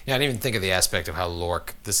 Yeah, I didn't even think of the aspect of how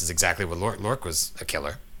Lork, this is exactly what Lork was a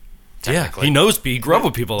killer. yeah, he knows, he grew up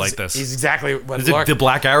with people like this. He's exactly what Is it Lork... the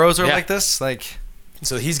Black Arrows are Yeah. like this? Like,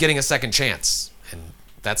 So he's getting a second chance, and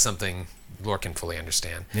that's something Lork can fully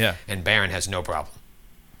understand. Yeah. And Baron has no problem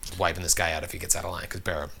wiping this guy out if he gets out of line, because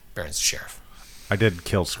Baron's the sheriff. I did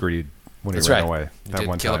kill Screed when That's he ran right. away. You That did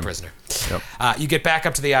one kill time. a prisoner. Yep. You get back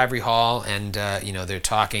up to the Ivory Hall, and they're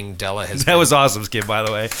talking. Della has. that was awesome, Skip, by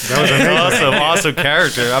the way. That was an awesome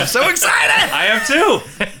character. I'm so excited. I am too.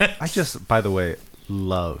 I just, by the way,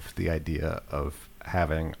 love the idea of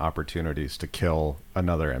having opportunities to kill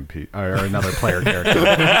another MP or another player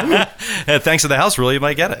character. Thanks to the house rule, you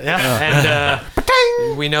might get it. Yeah.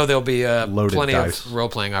 And we know there'll be Loaded plenty dice. of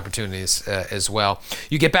role-playing opportunities as well.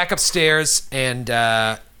 You get back upstairs, and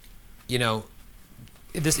it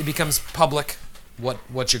becomes public what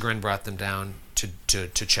Jagrin brought them down to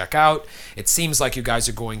check out. It seems like you guys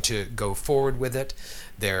are going to go forward with it.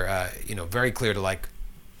 They're very clear to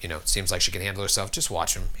it seems like she can handle herself. Just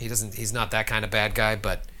watch him. He's not that kind of bad guy,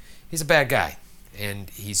 but he's a bad guy. and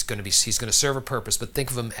he's going to serve a purpose. But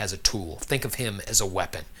think of him as a tool. Think of him as a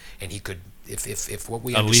weapon, and he could. If what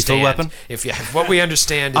we understand, lethal weapon? If what we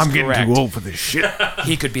understand is I'm getting correct, too old for this shit.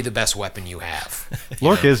 he could be the best weapon you have.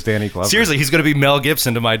 Lork is Danny Glover. Seriously, he's going to be Mel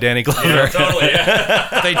Gibson to my Danny Glover. Yeah, totally.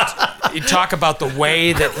 Yeah. You talk about the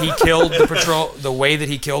way that he killed the patrol. The way that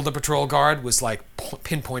he killed the patrol guard was like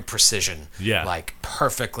pinpoint precision. Yeah. Like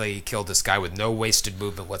perfectly killed this guy with no wasted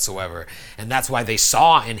movement whatsoever. And that's why they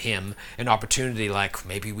saw in him an opportunity. Like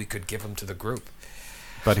maybe we could give him to the group.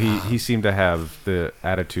 But he seemed to have the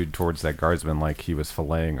attitude towards that guardsman like he was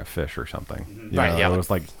filleting a fish or something. You Right, know, yeah. It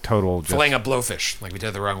was like total just... Filleting a blowfish. Like we did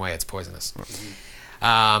it the wrong way. It's poisonous.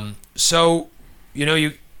 So, you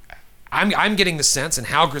know, I'm getting the sense, and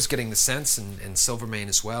Halger's getting the sense, and Silvermane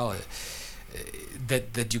as well,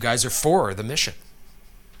 that you guys are for the mission.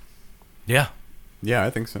 Yeah. Yeah,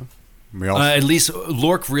 I think so. We all At least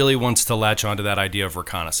Lork really wants to latch onto that idea of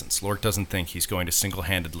reconnaissance. Lork doesn't think he's going to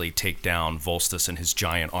single-handedly take down Volstis and his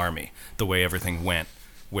giant army the way everything went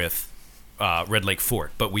with Red Lake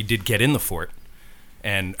Fort. But we did get in the fort,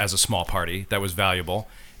 and as a small party, that was valuable.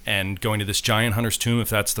 And going to this giant hunter's tomb, if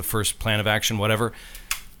that's the first plan of action, whatever,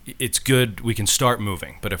 it's good. We can start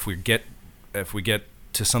moving. But if we get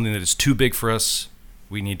to something that is too big for us,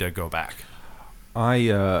 we need to go back.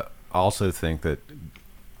 I also think that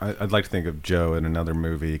I'd like to think of Joe in another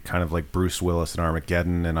movie, kind of like Bruce Willis in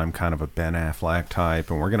Armageddon, and I'm kind of a Ben Affleck type,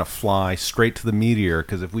 and we're going to fly straight to the meteor,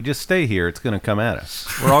 because if we just stay here, it's going to come at us.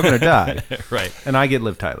 We're all going to die. Right. And I get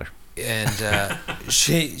Liv Tyler. And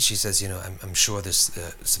she says, you know, I'm sure there's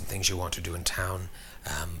some things you want to do in town,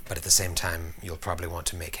 but at the same time, you'll probably want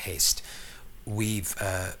to make haste. We've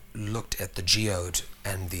looked at the geode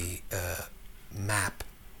and the map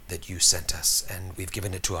that you sent us, and we've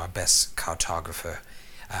given it to our best cartographer.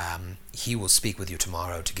 He will speak with you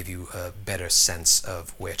tomorrow to give you a better sense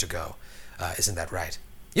of where to go. Isn't that right?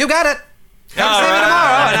 You got it! Come see me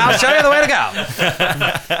tomorrow, and I'll show you the way to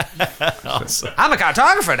go. Awesome. I'm a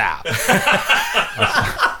cartographer now.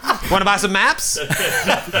 Want to buy some maps?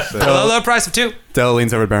 The low price of 2. Della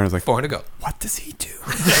leans over to Baron and is like, 400 go. what does he do?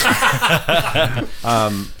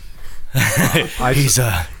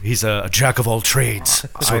 He's a jack of all trades,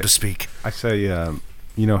 so to speak. I say,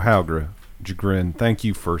 you know, Halgra, Jagrin, thank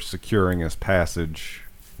you for securing his passage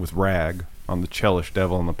with Rag on the Chellish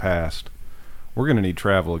Devil in the past. We're going to need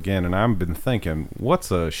travel again, and I've been thinking, what's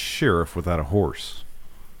a sheriff without a horse?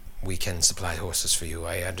 We can supply horses for you.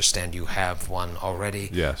 I understand you have one already.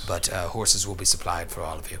 Yes. But horses will be supplied for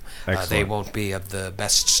all of you. Excellent. They won't be of the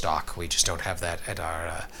best stock. We just don't have that at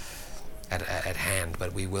our at hand.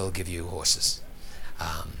 But we will give you horses.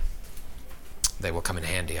 They will come in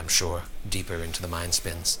handy, I'm sure, deeper into the mine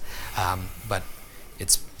spins. But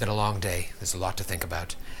it's been a long day. There's a lot to think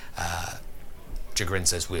about. Jagrin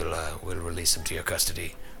says we'll release him to your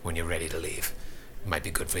custody when you're ready to leave. It might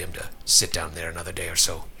be good for him to sit down there another day or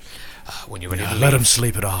so. When you're ready to leave, let him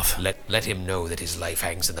sleep it off. Let him know that his life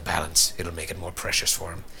hangs in the balance. It'll make it more precious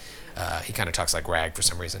for him. He kind of talks like Rag for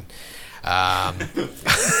some reason.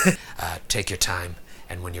 Take your time,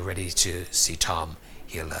 and when you're ready to see Tom,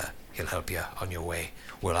 he'll help you on your way.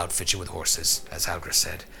 We'll outfit you with horses, as Halgra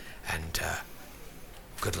said. And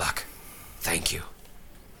good luck. Thank you.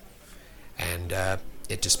 And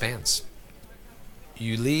it disbands.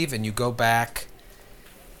 You leave and you go back,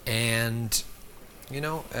 and you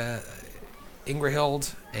know,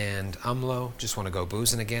 Ingrahild and Umlo just want to go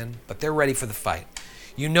boozing again, but they're ready for the fight.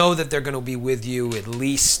 You know that they're going to be with you at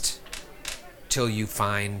least till you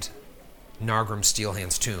find Nargrim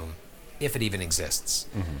Steelhand's tomb, if it even exists.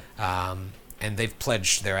 Mm-hmm. And they've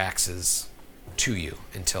pledged their axes to you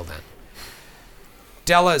until then.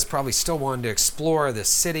 Della is probably still wanting to explore the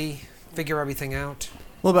city, figure everything out.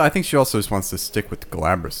 Well, but I think she also just wants to stick with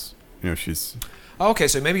Galabras. You know, she's... Okay,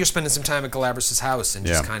 so maybe you're spending some time at Galabras' house and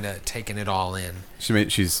just Yeah. kind of taking it all in.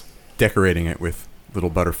 She's decorating it with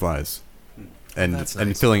little butterflies and That's and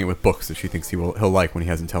nice. filling it with books that she thinks he'll like when he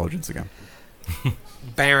has intelligence again.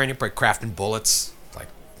 Baron, you're probably crafting bullets, like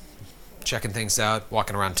checking things out,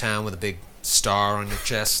 walking around town with a big star on your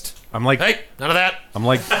chest. I'm like, Hey, none of that. I'm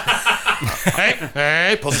like,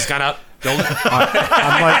 Hey, pulls his gun out.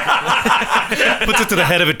 I'm like, Puts it to the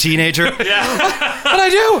head of a teenager. What'd I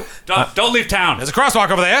do? Don't leave town. There's a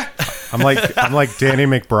crosswalk over there. I'm like Danny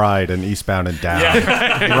McBride in Eastbound and Down,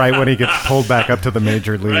 right when he gets pulled back up to the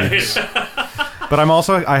major leagues. But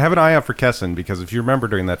I have an eye out for Kessin, because if you remember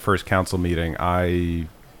during that first council meeting, I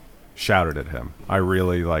shouted at him. I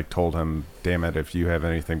really told him, "Damn it, if you have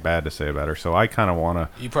anything bad to say about her." So I kind of want to.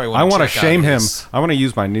 You probably I want want to to shame him. his... I want to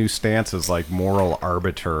use my new stance as moral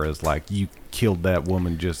arbiter, as you killed that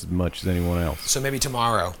woman just as much as anyone else. So maybe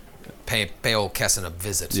tomorrow Pay old Kessin a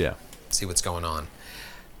visit. Yeah. See what's going on.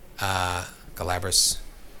 Galabras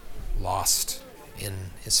lost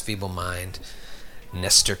in his feeble mind.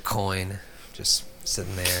 Nestor Coin just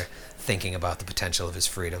sitting there thinking about the potential of his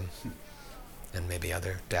freedom and maybe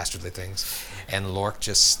other dastardly things. And Lork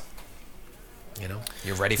just,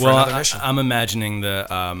 you're ready for another mission. I'm imagining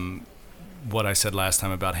what I said last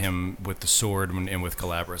time about him with the sword and with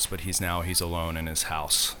Galabras, but he's alone in his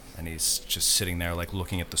house and he's just sitting there like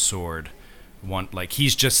looking at the sword.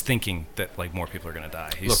 He's just thinking that like more people are gonna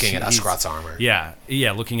die. Looking at Uskrat's armor. Yeah,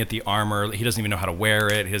 looking at the armor. He doesn't even know how to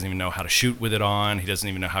wear it. He doesn't even know how to shoot with it on. He doesn't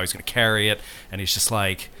even know how he's gonna carry it. And he's just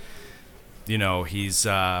like, he's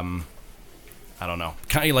I don't know,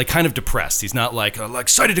 kind of depressed. He's not like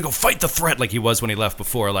excited to go fight the threat like he was when he left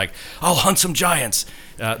before. Like, I'll hunt some giants.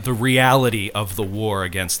 The reality of the war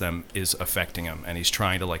against them is affecting him, and he's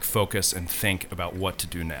trying to focus and think about what to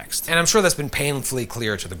do next. And I'm sure that's been painfully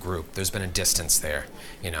clear to the group. There's been a distance there.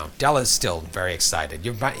 Della's still very excited.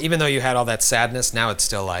 Even though you had all that sadness, now it's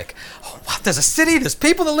still like, oh, what? There's a city. There's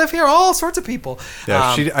people that live here. All sorts of people.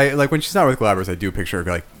 Yeah, when she's not with Galabras, I do picture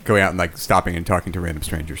her going out and stopping and talking to random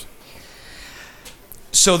strangers.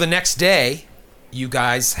 So the next day, you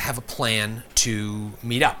guys have a plan to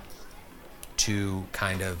meet up. To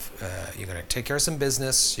kind of, you're going to take care of some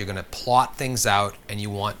business, you're going to plot things out, and you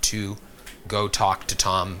want to go talk to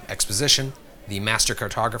Tom Exposition, the master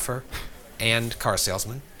cartographer and car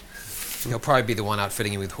salesman. He'll probably be the one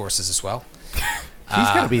outfitting you with horses as well. He's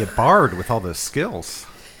got to be a bard with all those skills.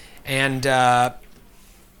 And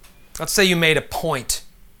let's say you made a point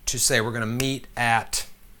to say we're going to meet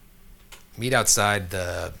outside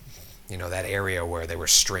the, that area where they were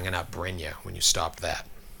stringing up Brynja when you stopped that.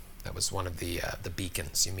 That was one of the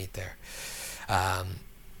beacons you meet there.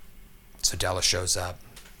 So Della shows up,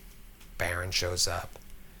 Baron shows up,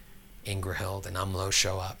 Ingrahild and Umlo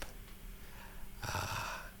show up.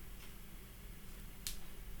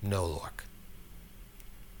 No Lork.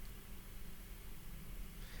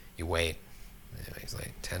 You wait. It's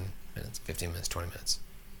like 10 minutes, 15 minutes, 20 minutes.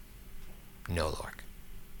 No Lork.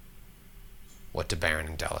 What do Baron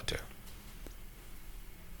and Della do?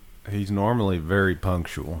 He's normally very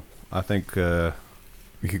punctual. I think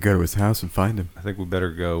we could go to his house and find him. I think we better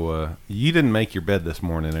go. You didn't make your bed this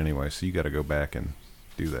morning anyway, so you got to go back and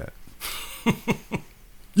do that.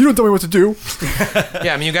 You don't tell me what to do.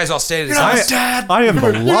 Yeah, I mean, you guys all stayed at his house. Dad. I am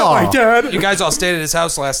the law. My dad. You guys all stayed at his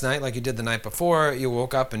house last night like you did the night before. You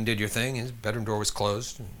woke up and did your thing. His bedroom door was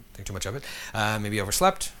closed. Didn't think too much of it. Maybe you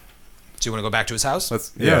overslept. So you want to go back to his house?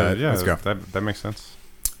 Let's go. That makes sense.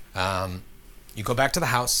 You go back to the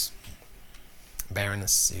house. Baron, you're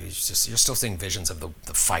still seeing visions of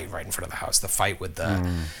the fight right in front of the house. The fight with where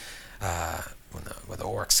the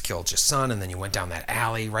orcs killed your son, and then you went down that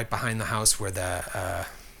alley right behind the house where the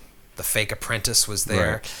fake apprentice was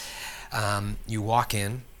there. Right. You walk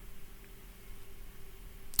in,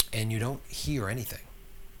 and you don't hear anything.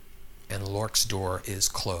 And Lork's door is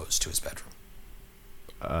closed to his bedroom.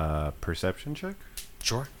 Perception check?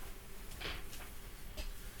 Sure.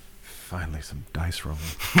 Finally, some dice rolling.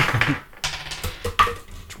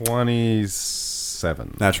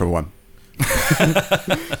 27. Natural 1.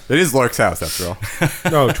 It is Lork's house, after all.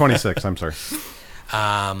 No, 26. I'm sorry.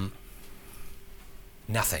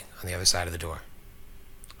 Nothing on the other side of the door.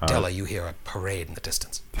 Della, you hear a parade in the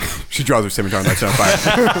distance. She draws her scimitar and lights it on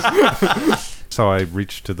fire. So I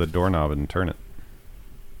reach to the doorknob and turn it.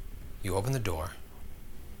 You open the door,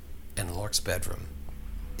 and Lork's bedroom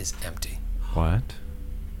is empty. What?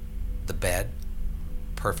 The bed,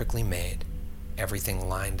 perfectly made, everything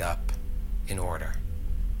lined up in order.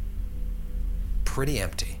 Pretty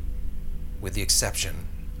empty, with the exception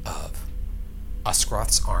of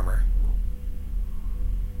Uskroth's armor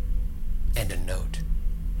and a note.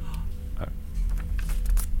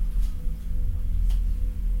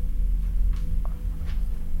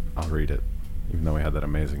 I'll read it, even though we had that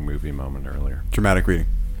amazing movie moment earlier. Dramatic reading.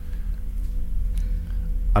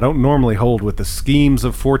 I don't normally hold with the schemes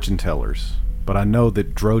of fortune tellers, but I know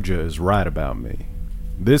that Droja is right about me.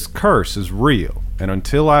 This curse is real, and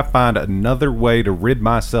until I find another way to rid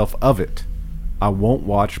myself of it, I won't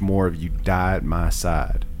watch more of you die at my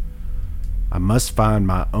side. I must find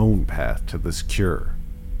my own path to this cure.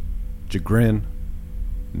 Jagrin,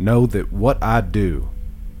 know that what I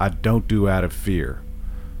don't do out of fear,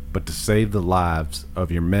 but to save the lives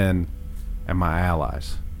of your men and my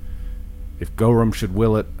allies. If Gorum should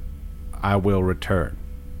will it, I will return.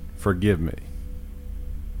 Forgive me.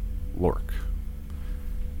 Lork.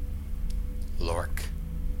 Lork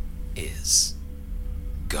is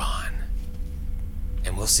gone.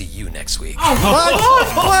 And we'll see you next week. What?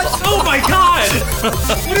 Oh my god!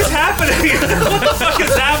 What is happening? What the fuck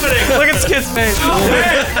is happening? Look at Skid's face.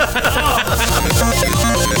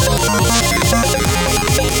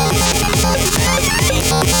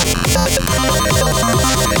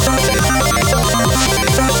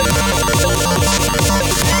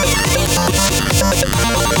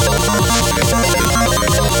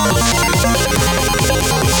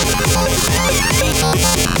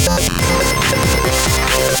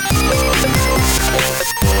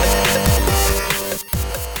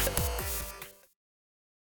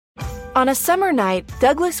 On a summer night,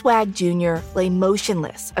 Douglas Wag Jr. lay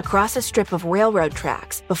motionless across a strip of railroad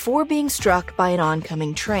tracks before being struck by an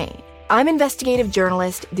oncoming train. I'm investigative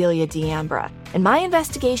journalist Delia D'Ambra, and my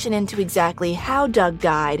investigation into exactly how Doug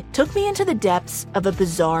died took me into the depths of a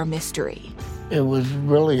bizarre mystery. It was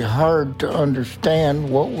really hard to understand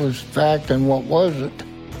what was fact and what wasn't.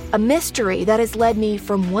 A mystery that has led me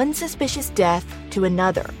from one suspicious death to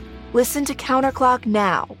another. Listen to Counterclock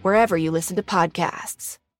now, wherever you listen to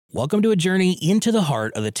podcasts. Welcome to a journey into the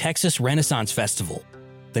heart of the Texas Renaissance Festival,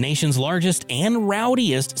 the nation's largest and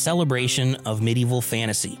rowdiest celebration of medieval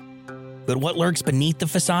fantasy. But what lurks beneath the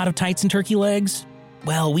facade of tights and turkey legs?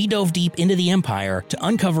 Well, we dove deep into the empire to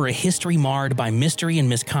uncover a history marred by mystery and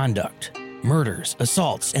misconduct, murders,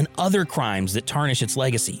 assaults, and other crimes that tarnish its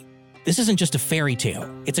legacy. This isn't just a fairy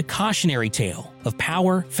tale, it's a cautionary tale of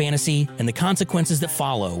power, fantasy, and the consequences that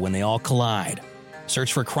follow when they all collide.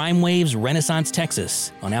 Search for Crime Waves Renaissance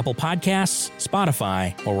Texas on Apple Podcasts,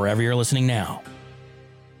 Spotify, or wherever you're listening now.